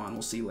a Pokemon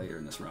we'll see later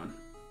in this run.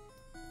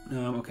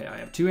 Okay, I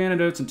have 2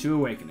 Antidotes and 2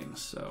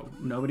 Awakenings, so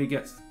nobody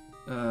gets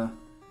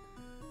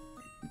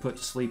put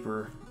to sleep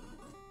or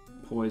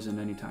poisoned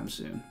anytime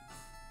soon.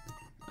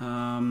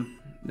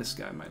 This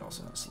guy might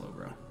also have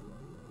Slowbro.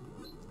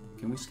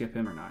 Can we skip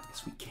him or not?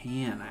 Yes, we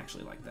can. I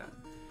actually like that.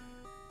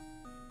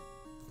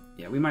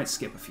 Yeah, we might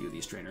skip a few of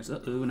these trainers.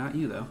 Uh-oh, not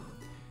you, though.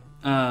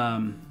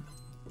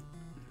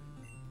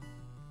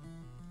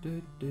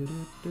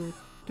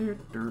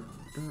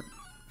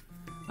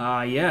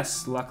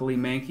 Yes, luckily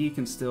Mankey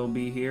can still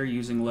be here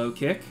using low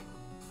kick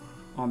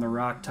on the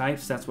rock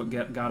types. That's what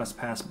got us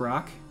past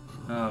Brock.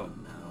 Oh,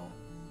 no.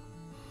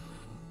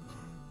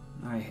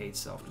 I hate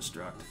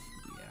self-destruct.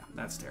 Yeah,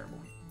 that's terrible.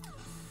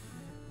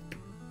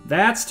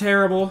 That's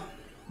terrible.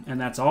 And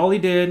that's all he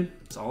did.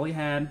 That's all he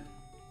had.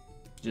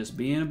 Just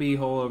being a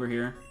beehole over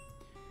here.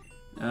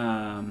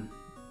 I'm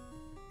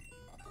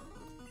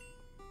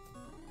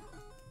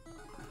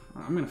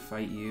going to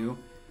fight you,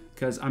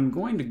 because I'm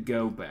going to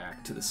go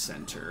back to the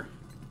center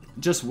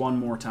just one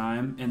more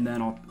time, and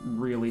then I'll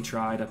really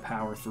try to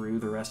power through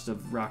the rest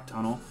of Rock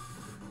Tunnel,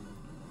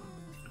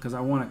 because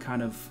I want to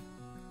kind of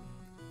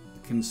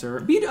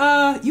conserve...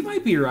 you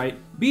might be right.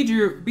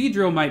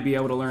 Beedrill might be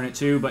able to learn it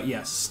too, but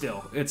yes,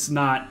 still. It's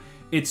not...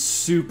 It's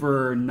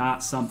super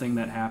not something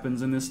that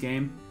happens in this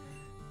game.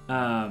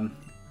 Yes,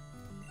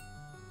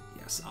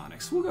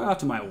 Onyx. We'll go out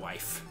to my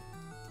wife.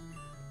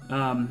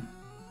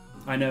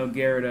 I know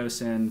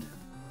Gyarados and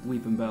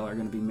Weepinbell are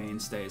going to be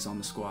mainstays on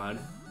the squad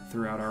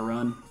throughout our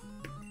run.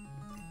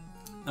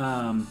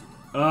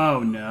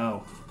 Oh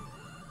no.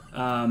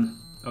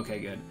 Okay,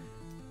 good.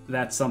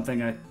 That's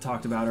something I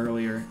talked about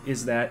earlier,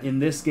 is that in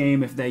this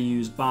game, if they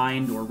use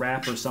Bind or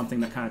Wrap or something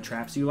that kind of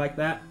traps you like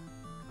that,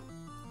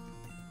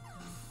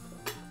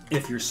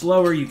 if you're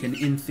slower, you can,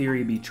 in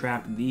theory, be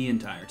trapped the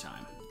entire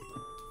time.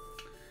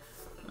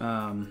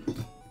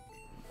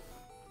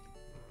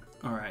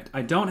 Alright,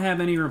 I don't have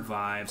any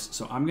revives,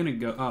 so I'm gonna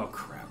go... Oh,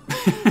 crap.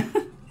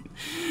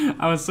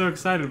 I was so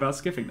excited about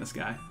skipping this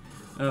guy.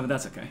 But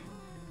that's okay.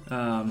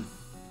 Gyarados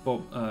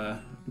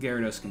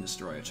can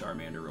destroy a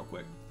Charmander real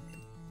quick.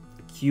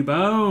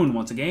 Cubone,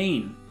 once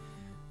again.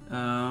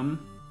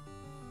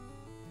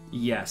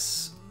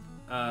 Yes.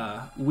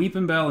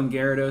 Weepinbell and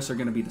Gyarados are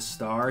going to be the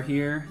star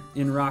here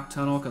in Rock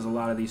Tunnel, because a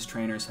lot of these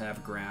trainers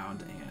have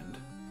ground and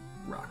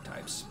rock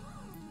types.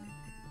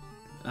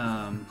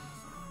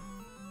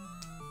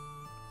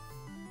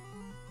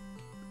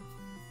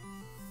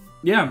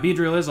 Yeah,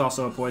 Beedrill is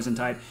also a poison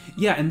type.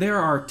 Yeah, and there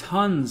are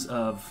tons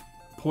of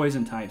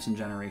poison types in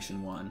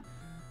Generation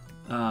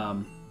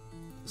 1.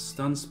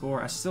 Stun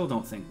Spore, I still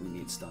don't think we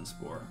need Stun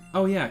Spore.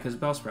 Oh yeah, because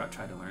Bellsprout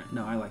tried to learn it.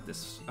 No, I like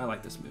this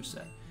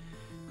moveset.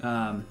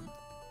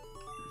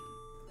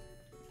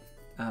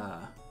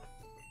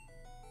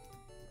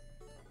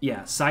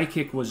 Yeah,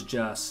 Psychic was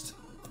just...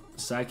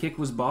 Psychic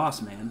was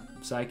boss, man.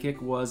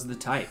 Psychic was the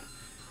type.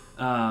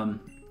 And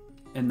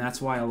that's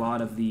why a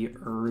lot of the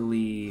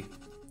early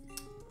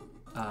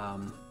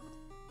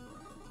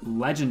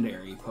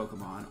legendary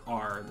Pokemon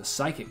are the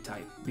Psychic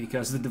type,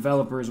 because the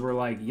developers were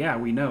like, yeah,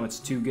 we know it's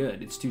too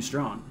good, it's too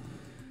strong.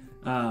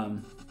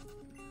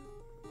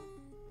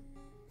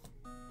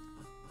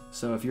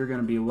 So if you're going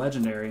to be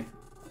legendary,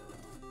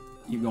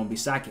 you're going to be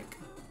Psychic.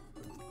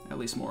 At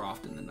least more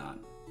often than not,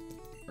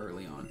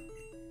 early on.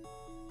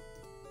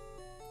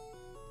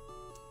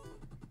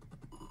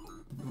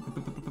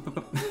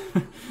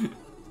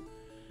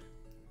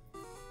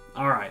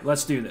 right,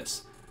 let's do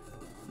this.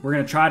 We're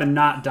going to try to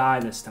not die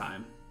this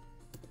time.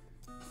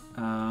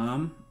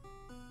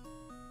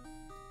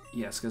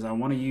 Yes, because I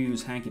want to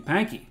use Hanky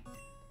Panky.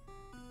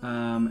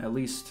 At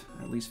least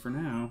for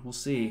now. We'll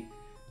see.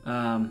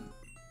 I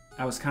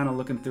was kind of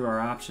looking through our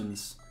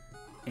options,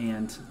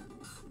 and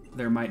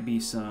there might be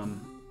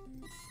some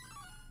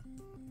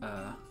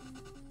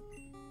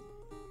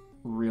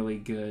really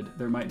good...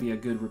 There might be a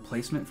good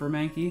replacement for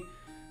Mankey.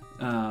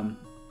 And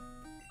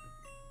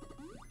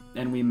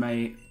we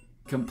may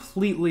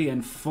completely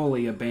and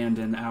fully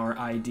abandon our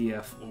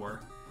idea for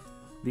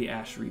the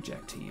Ash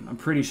Reject team. I'm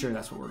pretty sure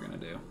that's what we're going to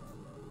do.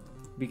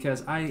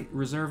 Because I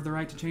reserve the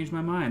right to change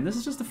my mind. This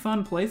is just a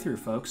fun playthrough,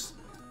 folks.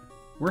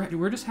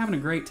 We're just having a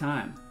great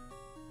time.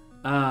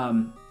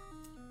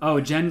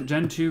 Oh, Gen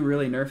 2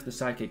 really nerfed the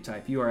Psychic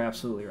type. You are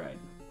absolutely right.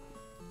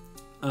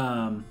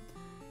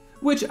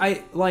 Which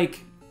I, like,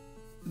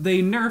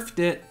 they nerfed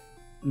it.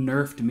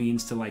 Nerfed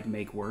means to, like,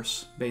 make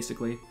worse,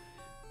 basically.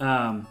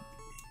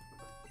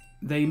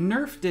 They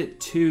nerfed it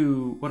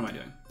to... What am I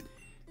doing?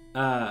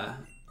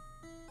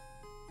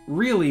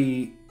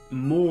 Really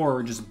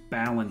more just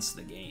balance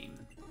the game.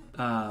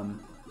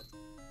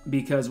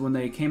 Because when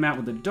they came out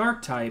with the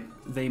Dark type,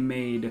 they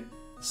made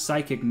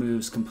Psychic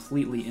moves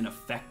completely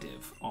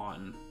ineffective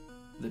on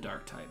the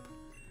Dark type.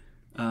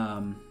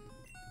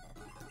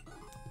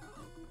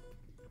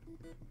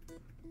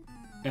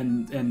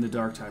 And the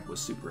Dark type was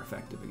super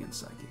effective against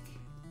Psychic.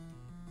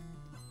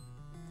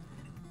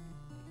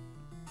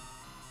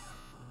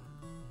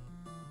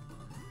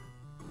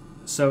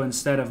 So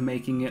instead of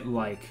making it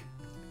like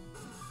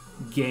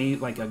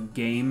a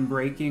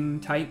game-breaking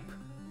type,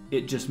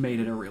 it just made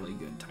it a really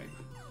good type.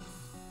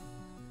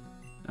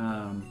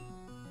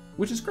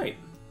 Which is great.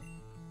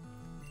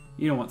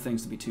 You don't want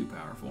things to be too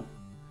powerful.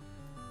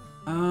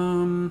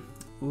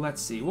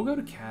 Let's see. We'll go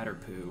to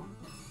Caterpoo.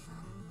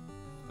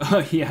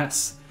 Oh,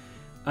 yes.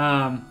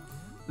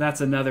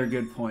 That's another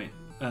good point,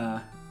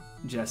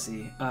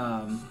 Jesse.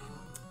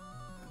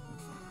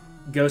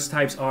 Ghost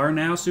types are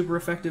now super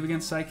effective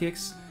against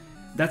Psychics.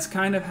 That's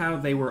kind of how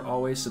they were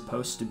always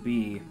supposed to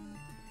be.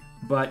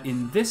 But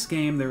in this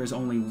game, there is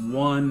only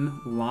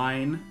one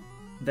line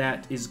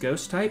that is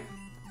Ghost type,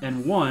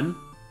 and one,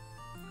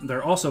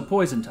 they're also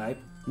Poison type,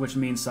 which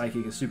means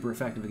Psychic is super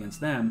effective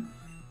against them,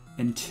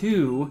 and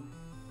two,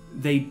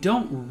 they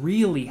don't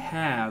really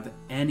have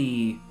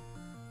any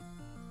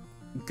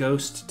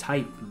Ghost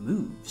type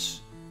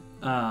moves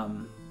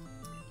to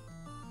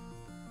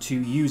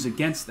use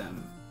against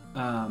them.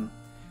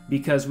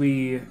 Because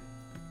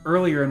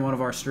earlier in one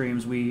of our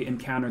streams, we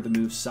encountered the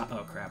move...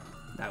 Oh, crap.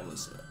 That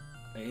was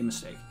a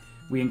mistake.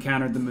 We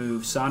encountered the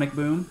move Sonic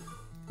Boom,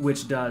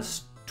 which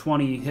does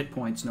 20 hit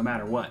points no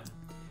matter what.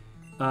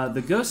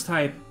 The Ghost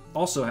type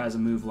also has a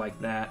move like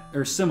that,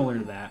 or similar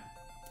to that,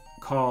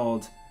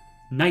 called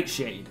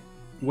Nightshade,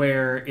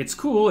 where it's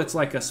cool, it's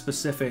like a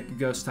specific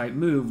Ghost type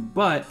move,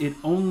 but it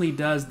only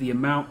does the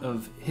amount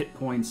of hit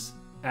points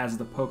as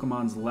the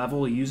Pokemon's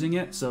level using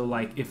it. So,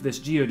 like, if this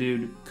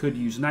Geodude could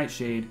use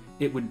Nightshade,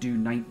 it would do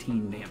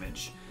 19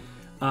 damage.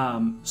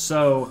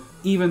 So,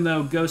 even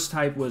though Ghost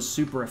type was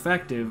super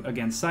effective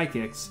against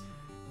Psychics,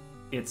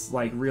 it's,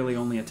 like, really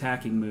only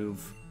attacking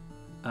move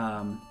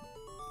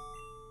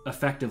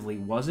effectively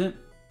wasn't,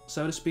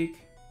 so to speak.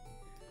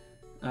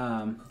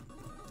 Yeah,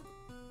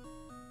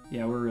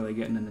 we're really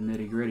getting in the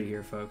nitty-gritty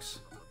here, folks.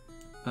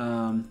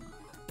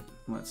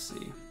 Let's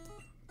see.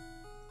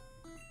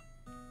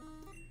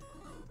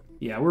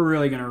 Yeah, we're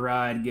really going to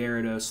ride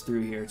Gyarados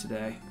through here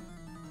today.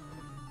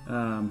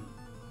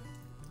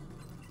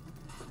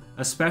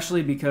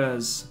 Especially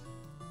because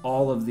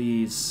all of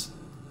these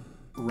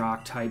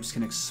rock types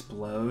can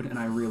explode, and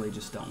I really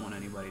just don't want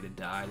anybody to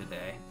die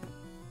today.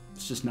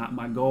 It's just not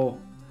my goal.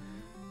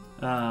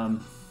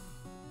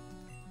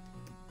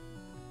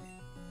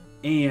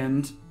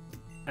 And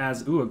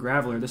as... Ooh, a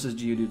Graveler. This is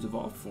Geodude's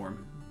evolved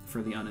form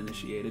for the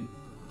uninitiated.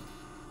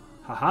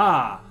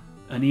 Haha!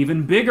 An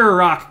even bigger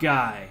rock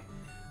guy!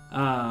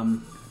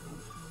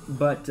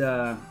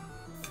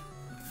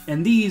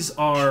 And these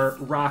are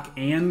rock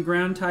and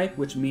ground type,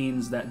 which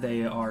means that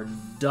they are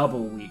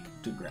double weak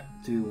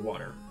to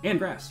water and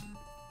grass.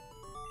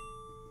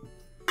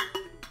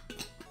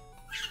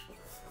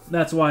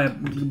 That's why a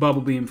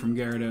Bubble Beam from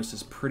Gyarados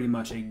is pretty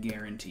much a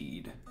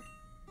guaranteed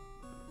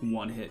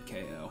one-hit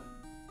KO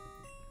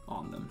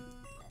on them.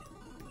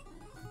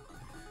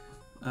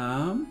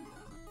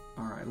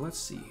 Alright, let's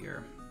see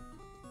here.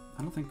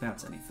 I don't think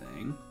that's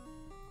anything.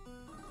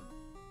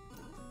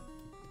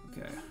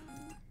 Okay.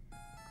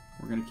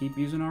 We're going to keep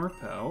using our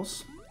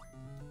repels.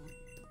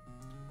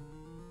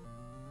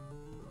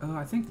 Oh,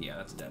 I think, yeah,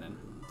 that's dead end.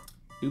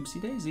 Oopsie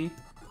daisy.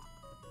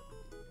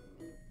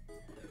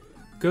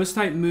 Ghost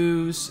type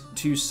moves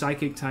to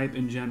Psychic type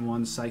in Gen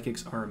 1,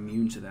 Psychics are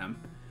immune to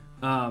them.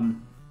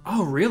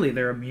 Oh, really?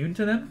 They're immune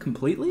to them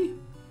completely?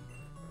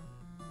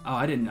 Oh,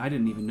 I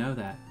didn't even know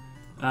that.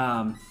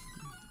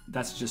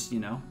 That's just, you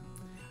know,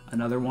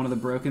 another one of the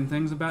broken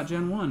things about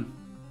Gen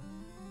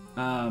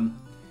 1.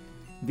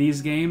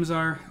 These games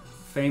are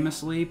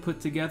famously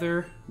put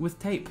together with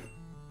tape.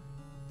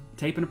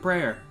 tape and a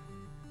prayer.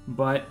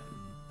 But,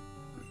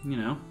 you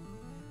know,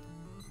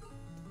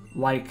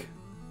 like,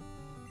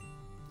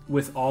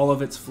 with all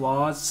of its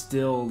flaws,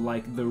 still,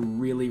 like, the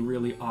really,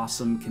 really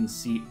awesome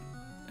conceit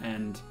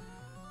and,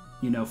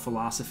 you know,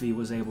 philosophy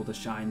was able to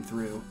shine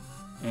through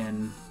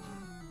and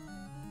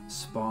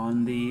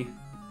spawn the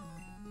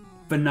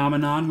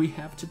phenomenon we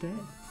have today.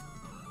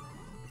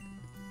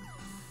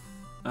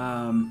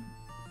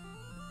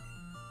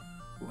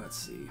 Let's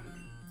see.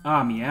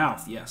 Ah,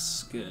 Meowth.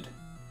 Yes, good.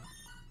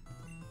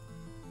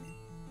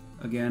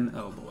 Again,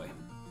 oh boy.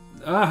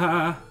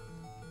 Ah!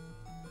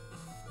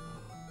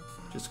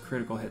 Just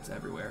critical hits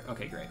everywhere.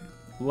 Okay, great.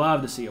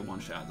 Love to see a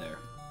one-shot there.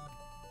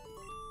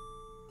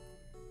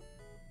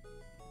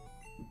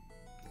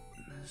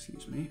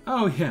 Excuse me.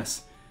 Oh,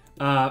 yes.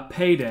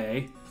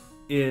 Payday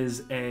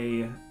is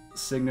a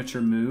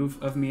signature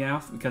move of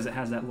Meowth because it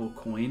has that little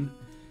coin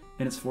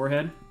in its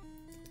forehead.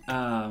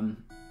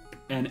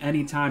 And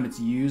anytime it's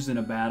used in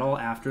a battle,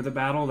 after the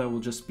battle, there will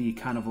just be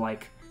kind of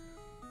like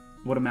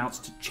what amounts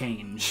to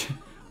change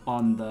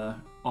on the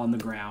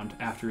ground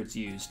after it's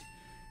used.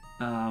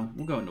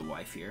 We'll go into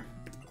wife here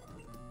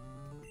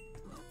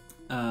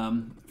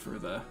for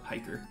the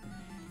hiker,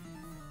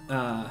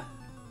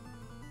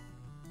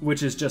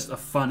 which is just a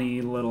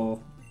funny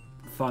little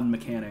fun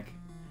mechanic.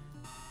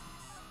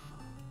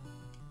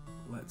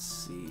 Let's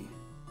see.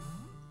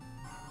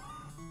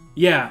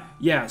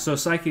 Yeah, so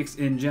Psychics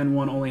in Gen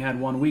 1 only had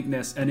one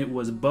weakness, and it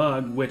was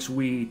Bug, which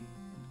we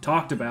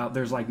talked about.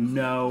 There's, like,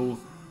 no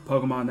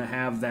Pokemon that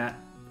have that,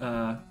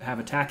 have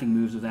attacking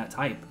moves of that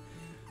type.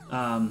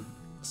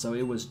 So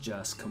it was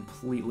just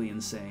completely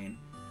insane.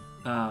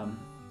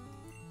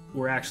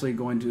 We're actually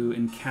going to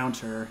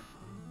encounter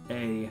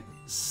a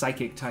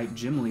Psychic-type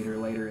gym leader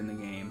later in the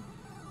game,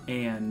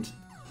 and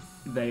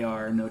they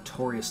are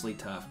notoriously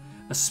tough,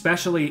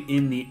 especially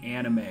in the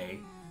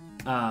anime.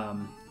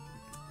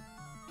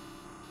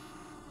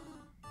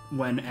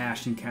 When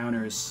Ash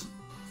encounters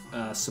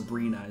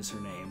Sabrina is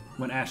her name.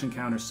 When Ash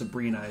encounters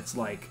Sabrina, it's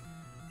like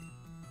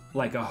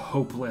a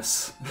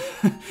hopeless,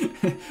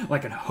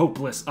 like a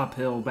hopeless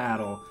uphill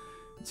battle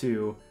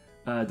to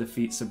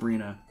defeat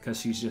Sabrina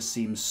because she just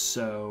seems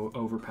so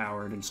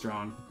overpowered and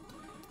strong.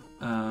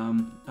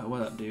 Oh,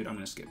 what up, dude? I'm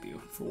gonna skip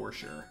you for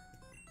sure.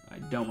 I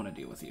don't want to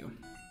deal with you.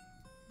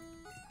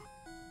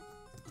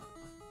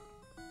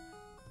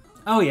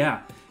 Oh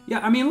yeah,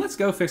 I mean, Let's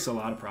Go fixed a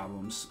lot of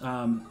problems.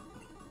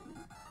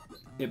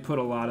 It put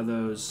a lot of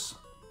those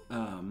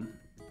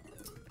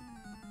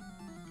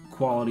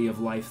quality of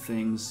life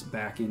things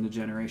back into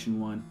Generation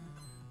 1.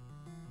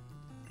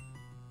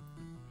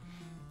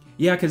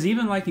 Yeah, because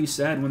even like you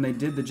said, when they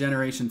did the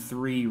Generation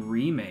 3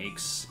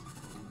 remakes,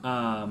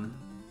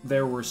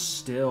 there were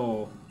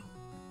still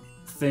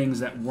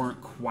things that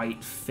weren't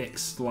quite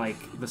fixed,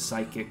 like the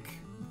Psychic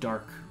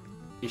Dark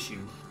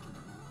issue.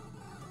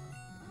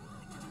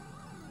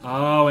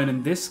 Oh, and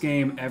in this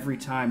game, every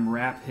time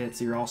Wrap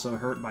hits, you're also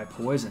hurt by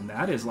poison.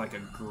 That is like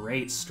a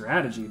great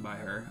strategy by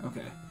her.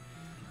 Okay.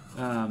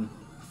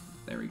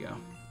 There we go.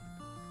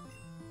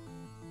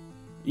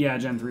 Yeah,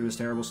 Gen 3 was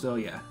terrible still,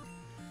 yeah.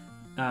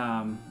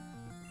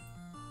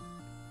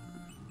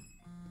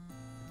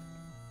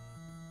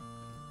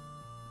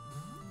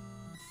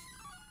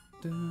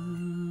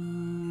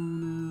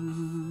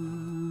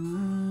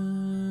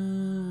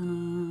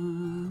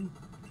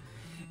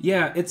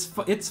 Yeah,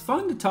 it's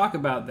fun to talk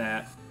about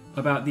that.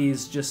 About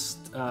these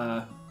just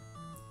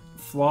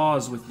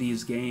flaws with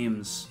these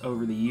games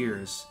over the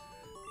years.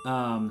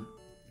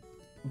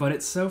 But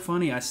it's so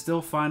funny. I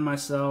still find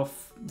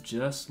myself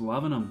just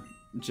loving them.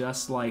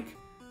 Just like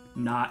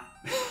not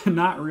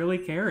really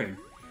caring.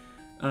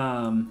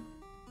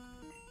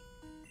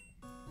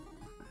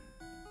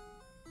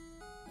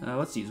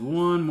 Let's use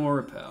one more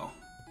repel.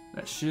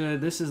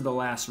 This is the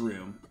last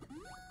room.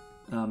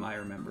 I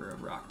remember a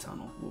rock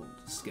tunnel. We'll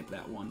skip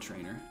that one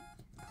trainer.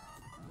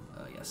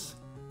 Yes.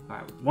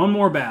 Alright, one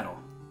more battle.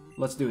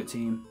 Let's do it,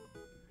 team.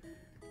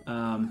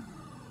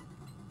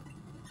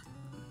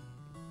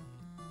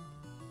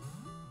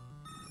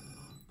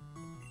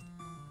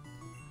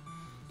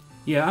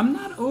 Yeah, I'm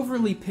not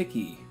overly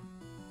picky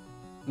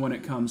when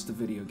it comes to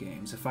video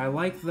games. If I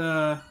like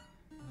the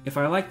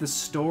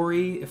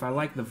story, if I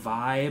like the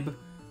vibe,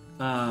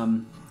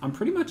 I'm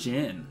pretty much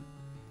in.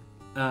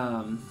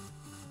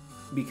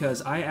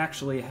 Because I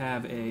actually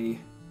have a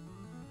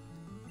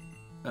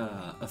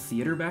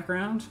theater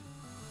background.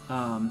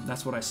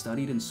 That's what I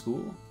studied in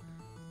school.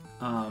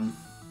 And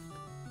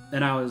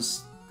I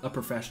was a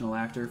professional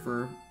actor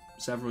for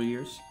several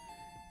years.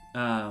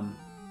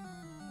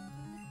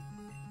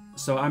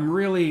 So I'm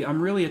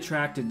really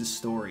attracted to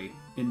story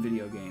in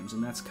video games,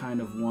 and that's kind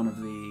of one of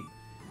the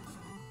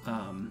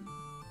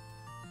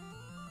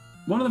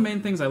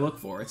main things I look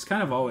for. It's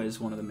kind of always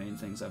one of the main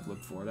things I've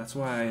looked for. That's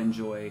why I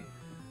enjoy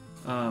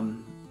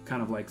kind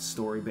of like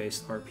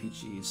story-based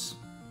RPGs,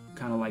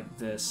 kind of like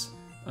this.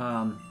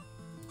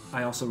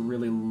 I also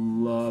really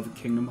love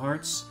Kingdom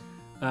Hearts.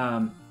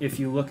 If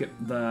you look at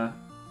the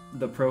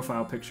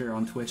profile picture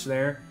on Twitch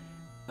there,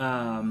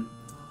 and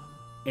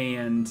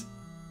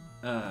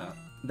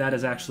that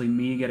is actually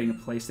me getting a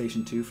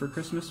PlayStation 2 for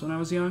Christmas when I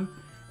was young.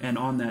 And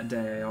on that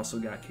day, I also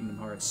got Kingdom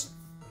Hearts.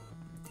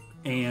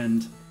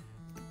 And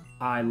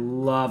I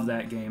love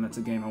that game. That's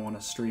a game I want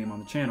to stream on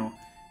the channel.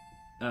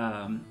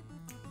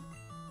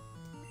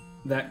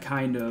 That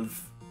kind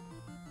of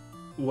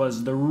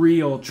was the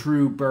real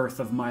true birth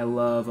of my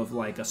love of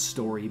like a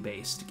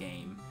story-based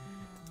game.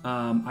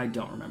 I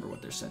don't remember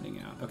what they're sending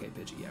out. Okay,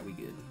 Pidgey, yeah, we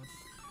good.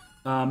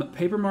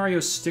 Paper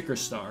Mario Sticker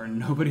Star.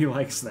 Nobody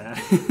likes that.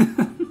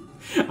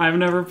 I've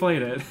never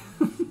played it.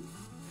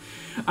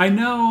 I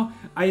know,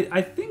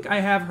 I think I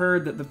have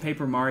heard that the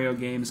Paper Mario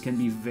games can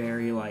be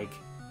very, like,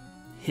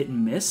 hit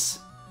and miss.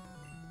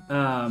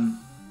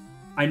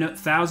 I know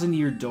Thousand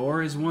Year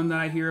Door is one that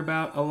I hear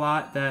about a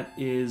lot that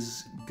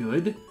is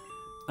good.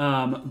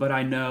 But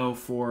I know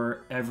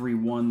for every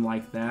one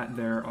like that,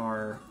 there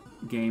are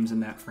games in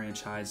that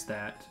franchise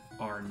that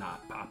are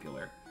not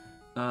popular.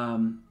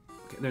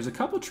 Okay, there's a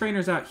couple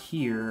trainers out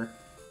here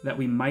that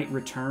we might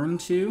return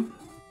to.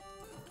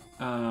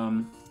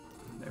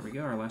 There we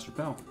go, our last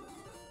repel.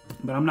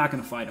 But I'm not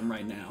going to fight him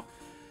right now.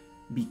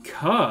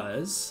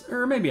 Because...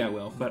 Or maybe I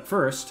will. But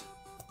first,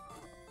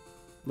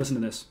 listen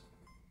to this.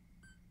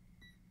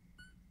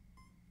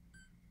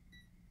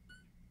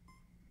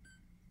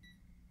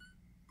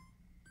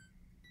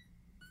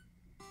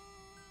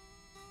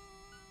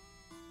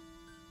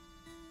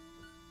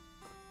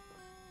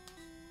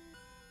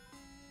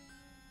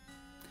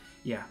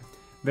 Yeah,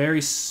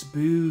 very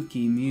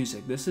spooky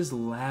music. This is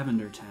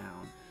Lavender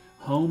Town,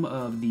 home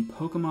of the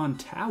Pokemon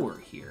Tower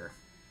here.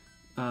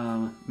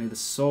 May the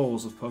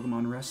souls of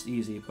Pokemon rest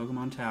easy.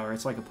 Pokemon Tower.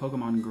 It's like a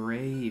Pokemon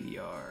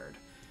graveyard.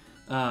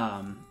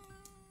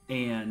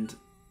 And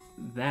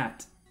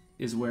that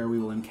is where we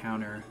will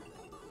encounter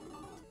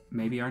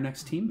maybe our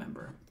next team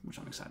member, which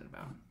I'm excited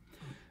about.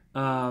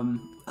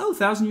 Oh,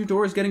 Thousand Year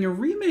Door is getting a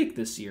remake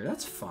this year.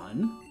 That's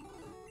fun.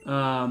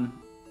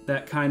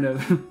 That kind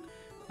of...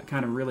 That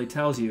kind of really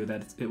tells you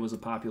that it was a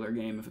popular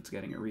game if it's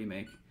getting a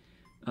remake.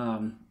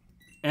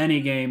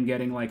 Any game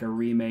getting like a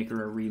remake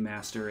or a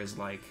remaster is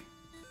like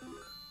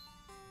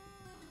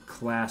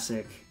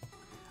classic.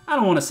 I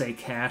don't want to say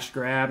cash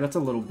grab. That's a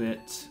little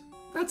bit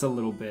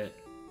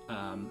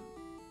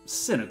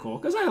cynical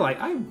because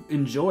I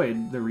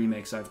enjoyed the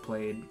remakes I've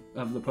played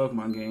of the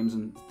Pokemon games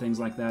and things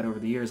like that over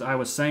the years. I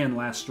was saying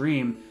last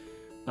stream,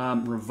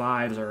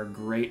 revives are a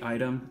great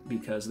item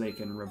because they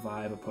can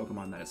revive a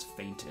Pokemon that has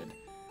fainted.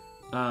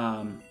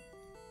 Oh,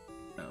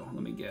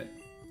 let me get,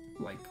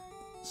 like,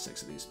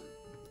 6 of these.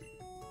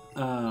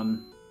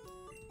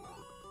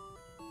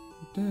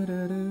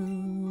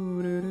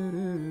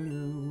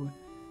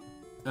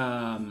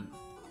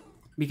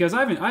 Because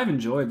I've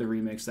enjoyed the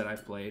remakes that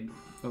I've played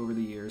over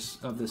the years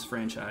of this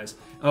franchise.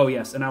 Oh,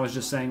 yes, and I was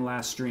just saying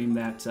last stream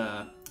that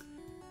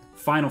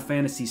Final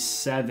Fantasy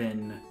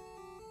VII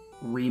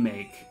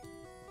Remake,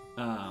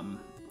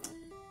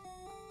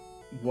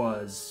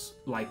 was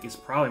like it's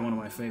probably one of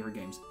my favorite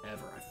games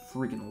ever. I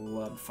freaking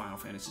loved Final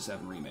Fantasy VII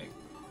Remake.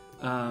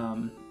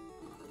 And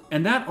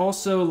that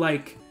also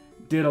like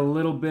did a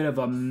little bit of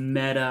a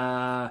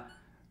meta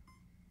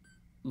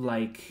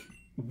like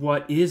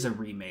what is a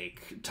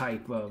remake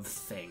type of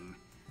thing.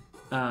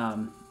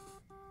 I'm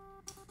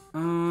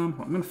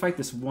gonna fight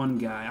this one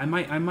guy. I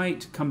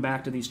might come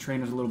back to these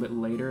trainers a little bit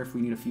later if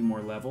we need a few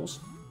more levels.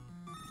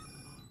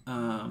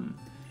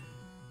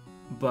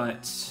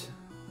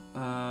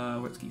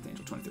 What's Keith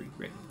Angel? 23.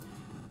 Great.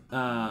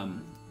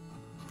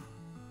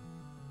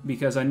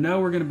 Because I know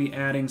we're going to be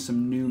adding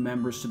some new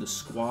members to the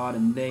squad,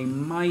 and they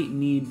might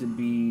need to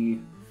be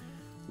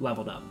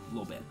leveled up a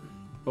little bit.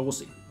 But we'll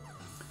see.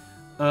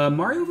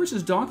 Mario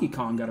vs. Donkey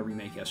Kong got a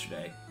remake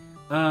yesterday.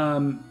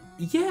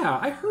 Yeah,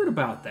 I heard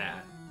about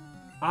that.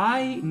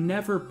 I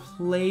never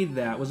played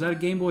that. Was that a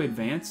Game Boy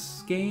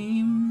Advance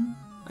game,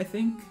 I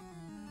think?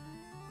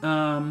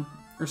 Or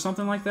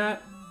something like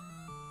that?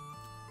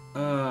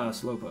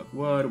 Slowpoke.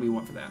 What do we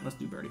want for that? Let's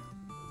do Birdie.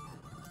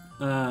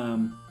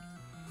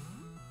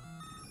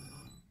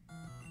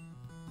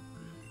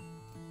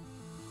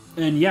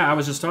 And yeah, I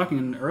was just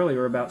talking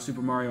earlier about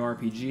Super Mario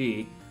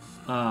RPG,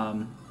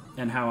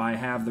 and how I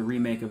have the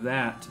remake of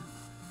that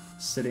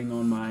sitting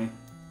on my,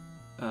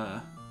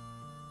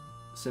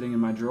 sitting in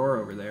my drawer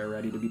over there,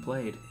 ready to be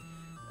played.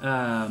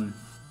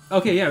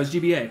 Okay, yeah, it was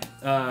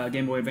GBA,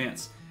 Game Boy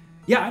Advance.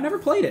 Yeah, I never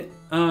played it.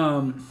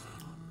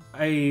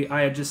 I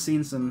had just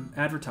seen some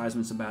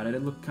advertisements about it.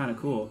 It looked kind of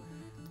cool.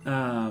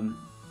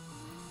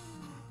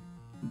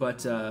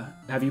 But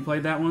have you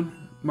played that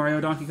one?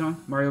 Mario Donkey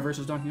Kong? Mario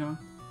vs. Donkey Kong?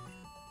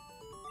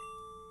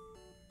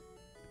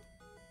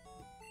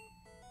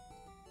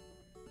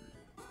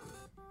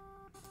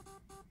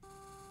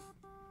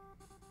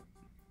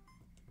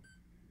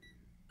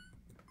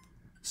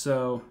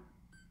 So,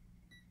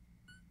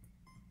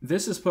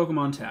 this is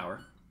Pokemon Tower.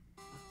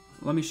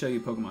 Let me show you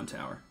Pokemon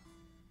Tower.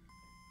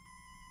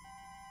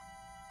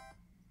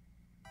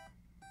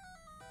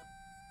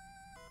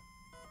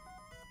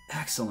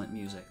 Excellent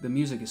music. The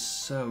music is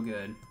so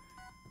good.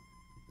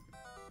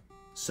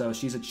 So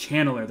she's a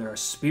channeler. There are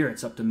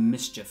spirits up to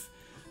mischief.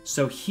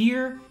 So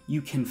here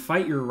you can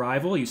fight your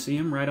rival. You see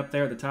him right up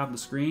there at the top of the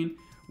screen.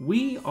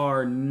 We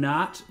are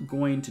not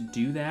going to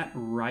do that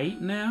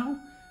right now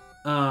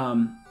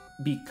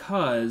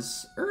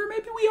because, or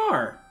maybe we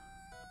are.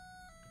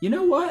 You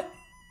know what?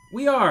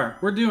 We are.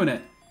 We're doing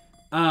it.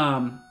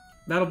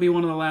 That'll be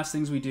one of the last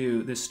things we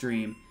do this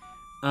stream.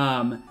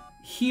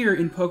 Here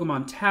in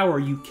Pokemon Tower,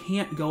 you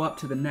can't go up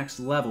to the next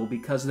level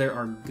because there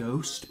are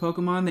ghost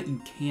Pokemon that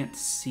you can't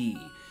see.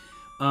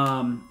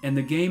 And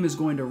the game is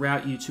going to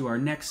route you to our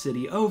next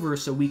city over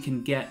so we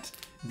can get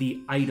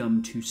the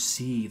item to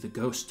see the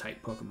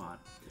ghost-type Pokemon.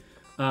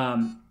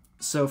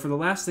 So for the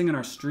last thing in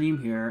our stream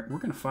here, we're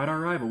going to fight our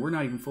rival. We're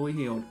not even fully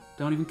healed.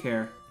 Don't even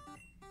care.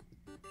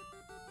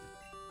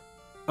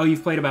 Oh,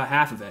 you've played about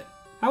half of it.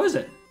 How is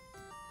it?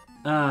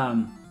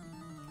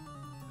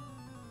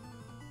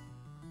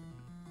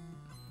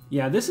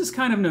 Yeah, this is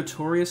kind of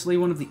notoriously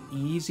one of the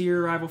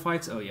easier rival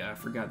fights. Oh yeah, I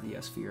forgot the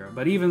Esfira.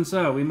 But even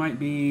so, we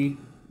might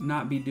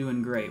not be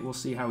doing great. We'll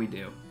see how we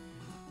do.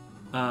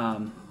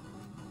 Oh,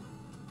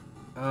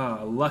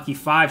 lucky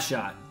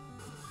 5-shot.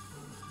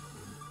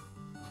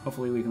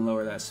 Hopefully we can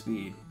lower that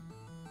speed.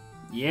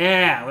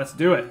 Yeah, let's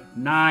do it.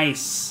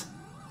 Nice.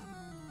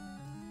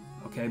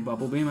 Okay,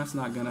 Bubble Beam, that's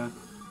not gonna...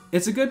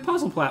 It's a good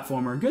puzzle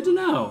platformer. Good to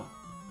know.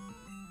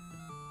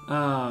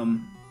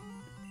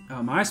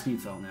 Oh, my speed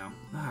fell now.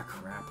 Ah,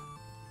 crap.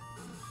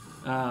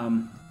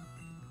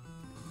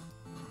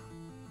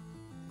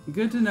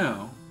 Good to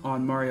know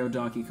on Mario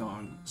Donkey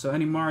Kong. So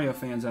any Mario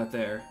fans out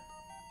there,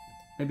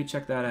 maybe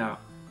check that out.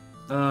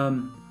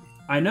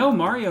 I know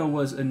Mario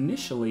was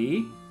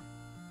initially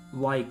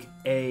like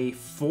a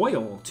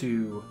foil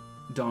to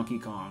Donkey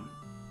Kong.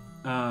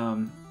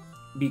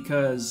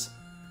 Because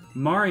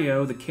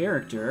Mario, the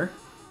character,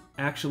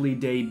 actually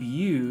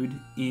debuted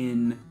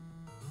in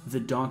the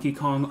Donkey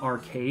Kong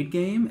arcade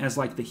game as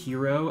like the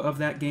hero of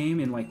that game,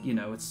 and like, you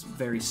know, it's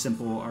very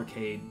simple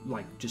arcade,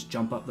 like just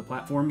jump up the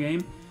platform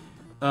game.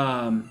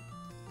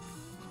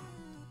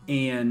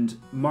 And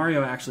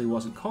Mario actually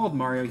wasn't called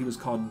Mario, he was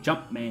called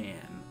Jumpman.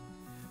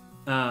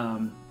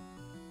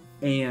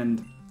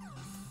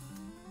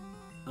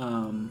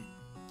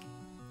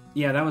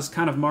 Yeah, that was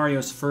kind of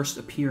Mario's first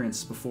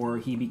appearance before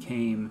he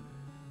became,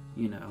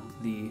 you know,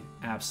 the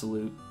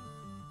absolute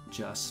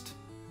just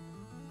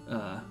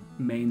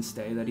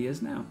mainstay that he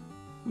is now,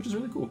 which is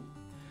really cool.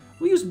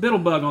 We used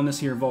Bittlebug on this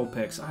here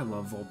Vulpix. I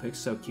love Vulpix,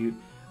 so cute.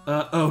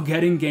 Oh,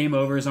 getting game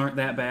overs aren't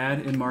that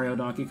bad in Mario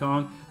Donkey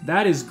Kong.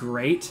 That is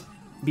great,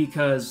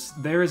 because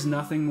there is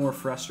nothing more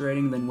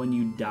frustrating than when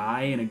you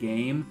die in a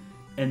game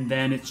and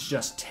then it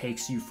just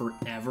takes you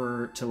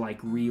forever to like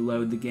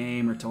reload the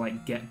game or to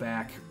like get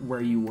back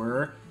where you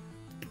were.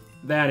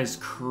 That is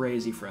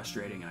crazy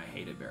frustrating, and I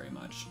hate it very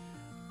much.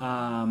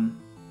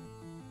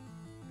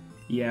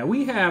 Yeah,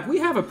 we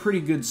have a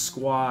pretty good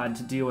squad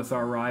to deal with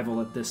our rival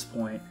at this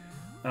point.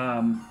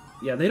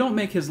 Yeah, they don't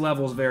make his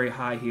levels very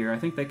high here. I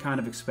think they kind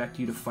of expect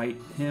you to fight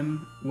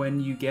him when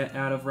you get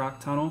out of Rock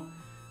Tunnel.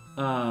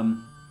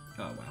 Oh,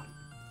 wow.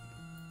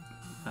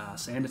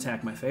 Sand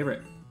Attack, my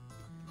favorite.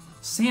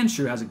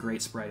 Sandshrew has a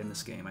great sprite in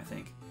this game, I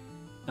think.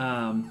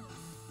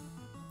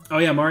 Oh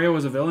yeah, Mario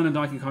was a villain in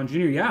Donkey Kong Jr.,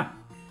 yeah.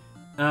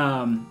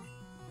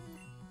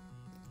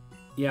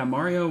 Yeah,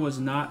 Mario was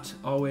not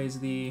always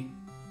the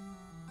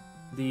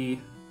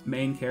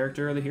main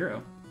character or the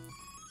hero.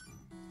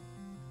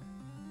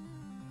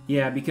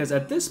 Yeah, because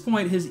at this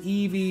point his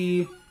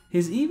Eevee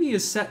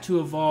is set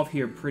to evolve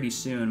here pretty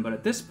soon, but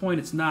at this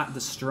point it's not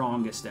the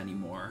strongest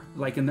anymore.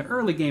 Like in the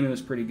early game it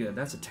was pretty good.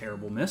 That's a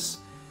terrible miss.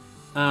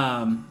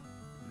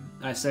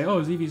 I say, oh,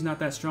 his Eevee's not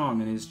that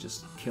strong, and he's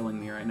just killing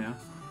me right now.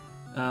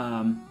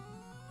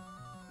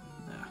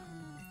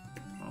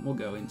 We'll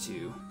go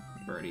into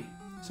Birdie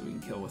so we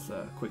can kill with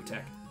Quick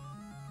Tech.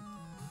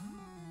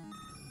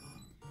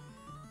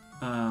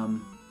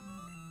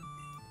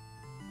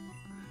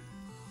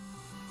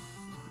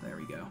 There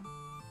we go.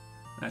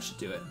 That should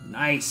do it.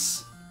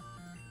 Nice!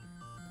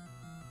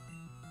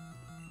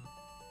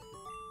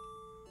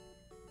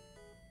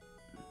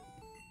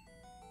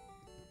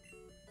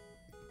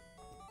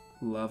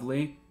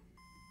 Lovely.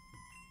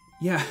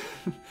 Yeah,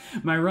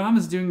 my ROM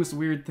is doing this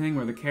weird thing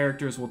where the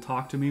characters will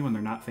talk to me when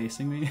they're not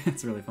facing me.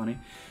 It's really funny.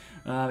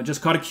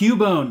 Just caught a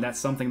Cubone. That's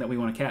something that we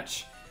want to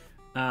catch.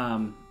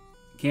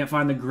 Can't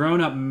find the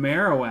grown-up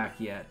Marowak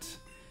yet.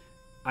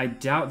 I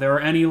doubt there are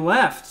any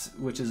left,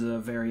 which is a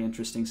very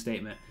interesting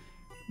statement.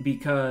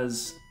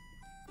 Because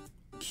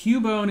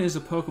Cubone is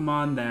a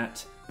Pokemon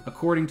that,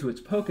 according to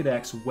its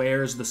Pokedex,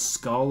 wears the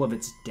skull of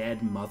its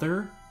dead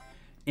mother.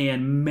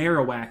 And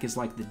Marowak is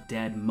like the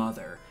dead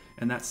mother.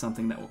 And that's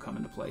something that will come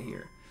into play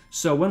here.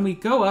 So when we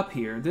go up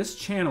here, this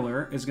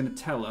channeler is going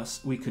to tell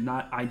us we could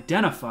not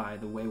identify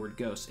the wayward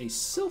ghosts. A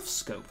Sylph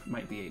Scope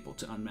might be able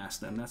to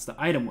unmask them. That's the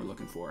item we're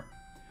looking for.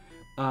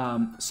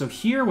 So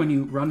here, when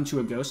you run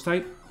into a ghost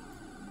type,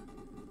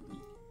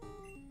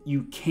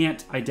 you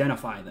can't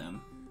identify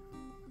them.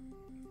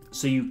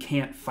 So you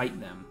can't fight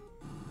them.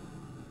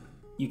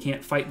 You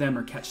can't fight them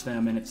or catch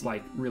them, and it's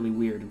like really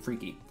weird and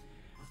freaky.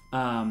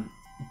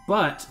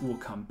 But we'll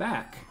come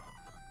back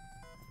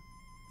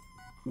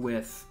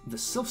with the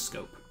Sylph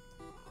Scope.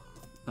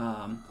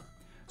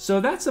 So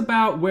that's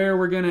about where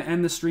we're going to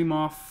end the stream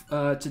off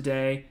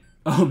today.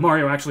 Oh,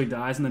 Mario actually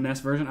dies in the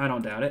NES version. I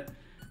don't doubt it.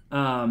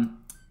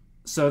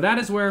 So that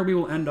is where we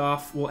will end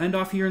off. We'll end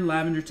off here in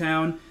Lavender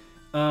Town.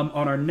 On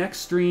our next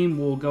stream,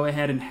 we'll go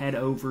ahead and head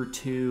over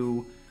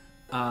to...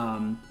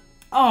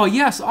 oh,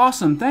 yes,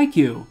 awesome. Thank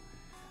you.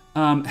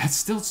 It's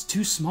still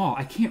too small.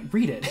 I can't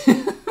read it.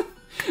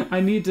 I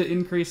need to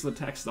increase the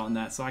text on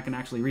that so I can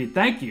actually read.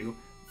 Thank you.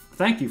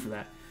 Thank you for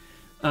that.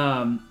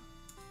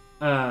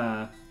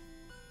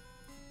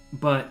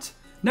 But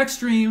next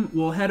stream,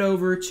 we'll head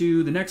over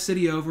to the next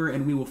city over,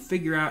 and we will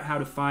figure out how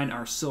to find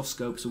our Sylph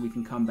Scope so we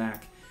can come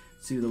back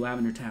to the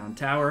Lavender Town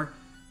Tower,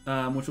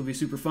 which will be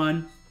super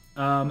fun.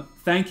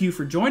 Thank you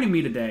for joining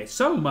me today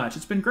so much.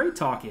 It's been great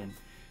talking.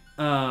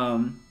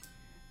 And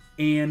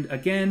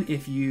again,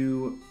 if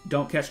you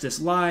don't catch this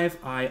live,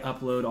 I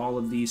upload all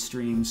of these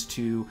streams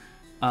to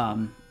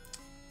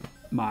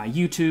my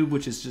YouTube,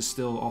 which is just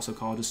still also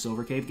called just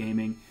Silver Cave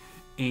Gaming,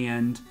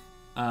 and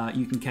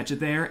you can catch it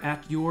there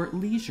at your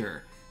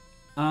leisure.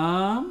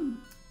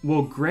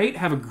 Well, great.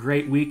 Have a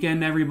great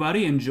weekend,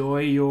 everybody.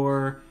 Enjoy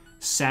your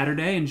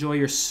Saturday. Enjoy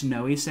your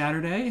snowy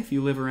Saturday if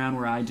you live around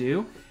where I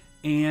do.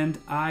 And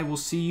I will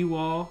see you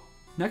all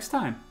next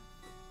time.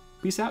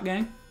 Peace out,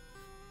 gang.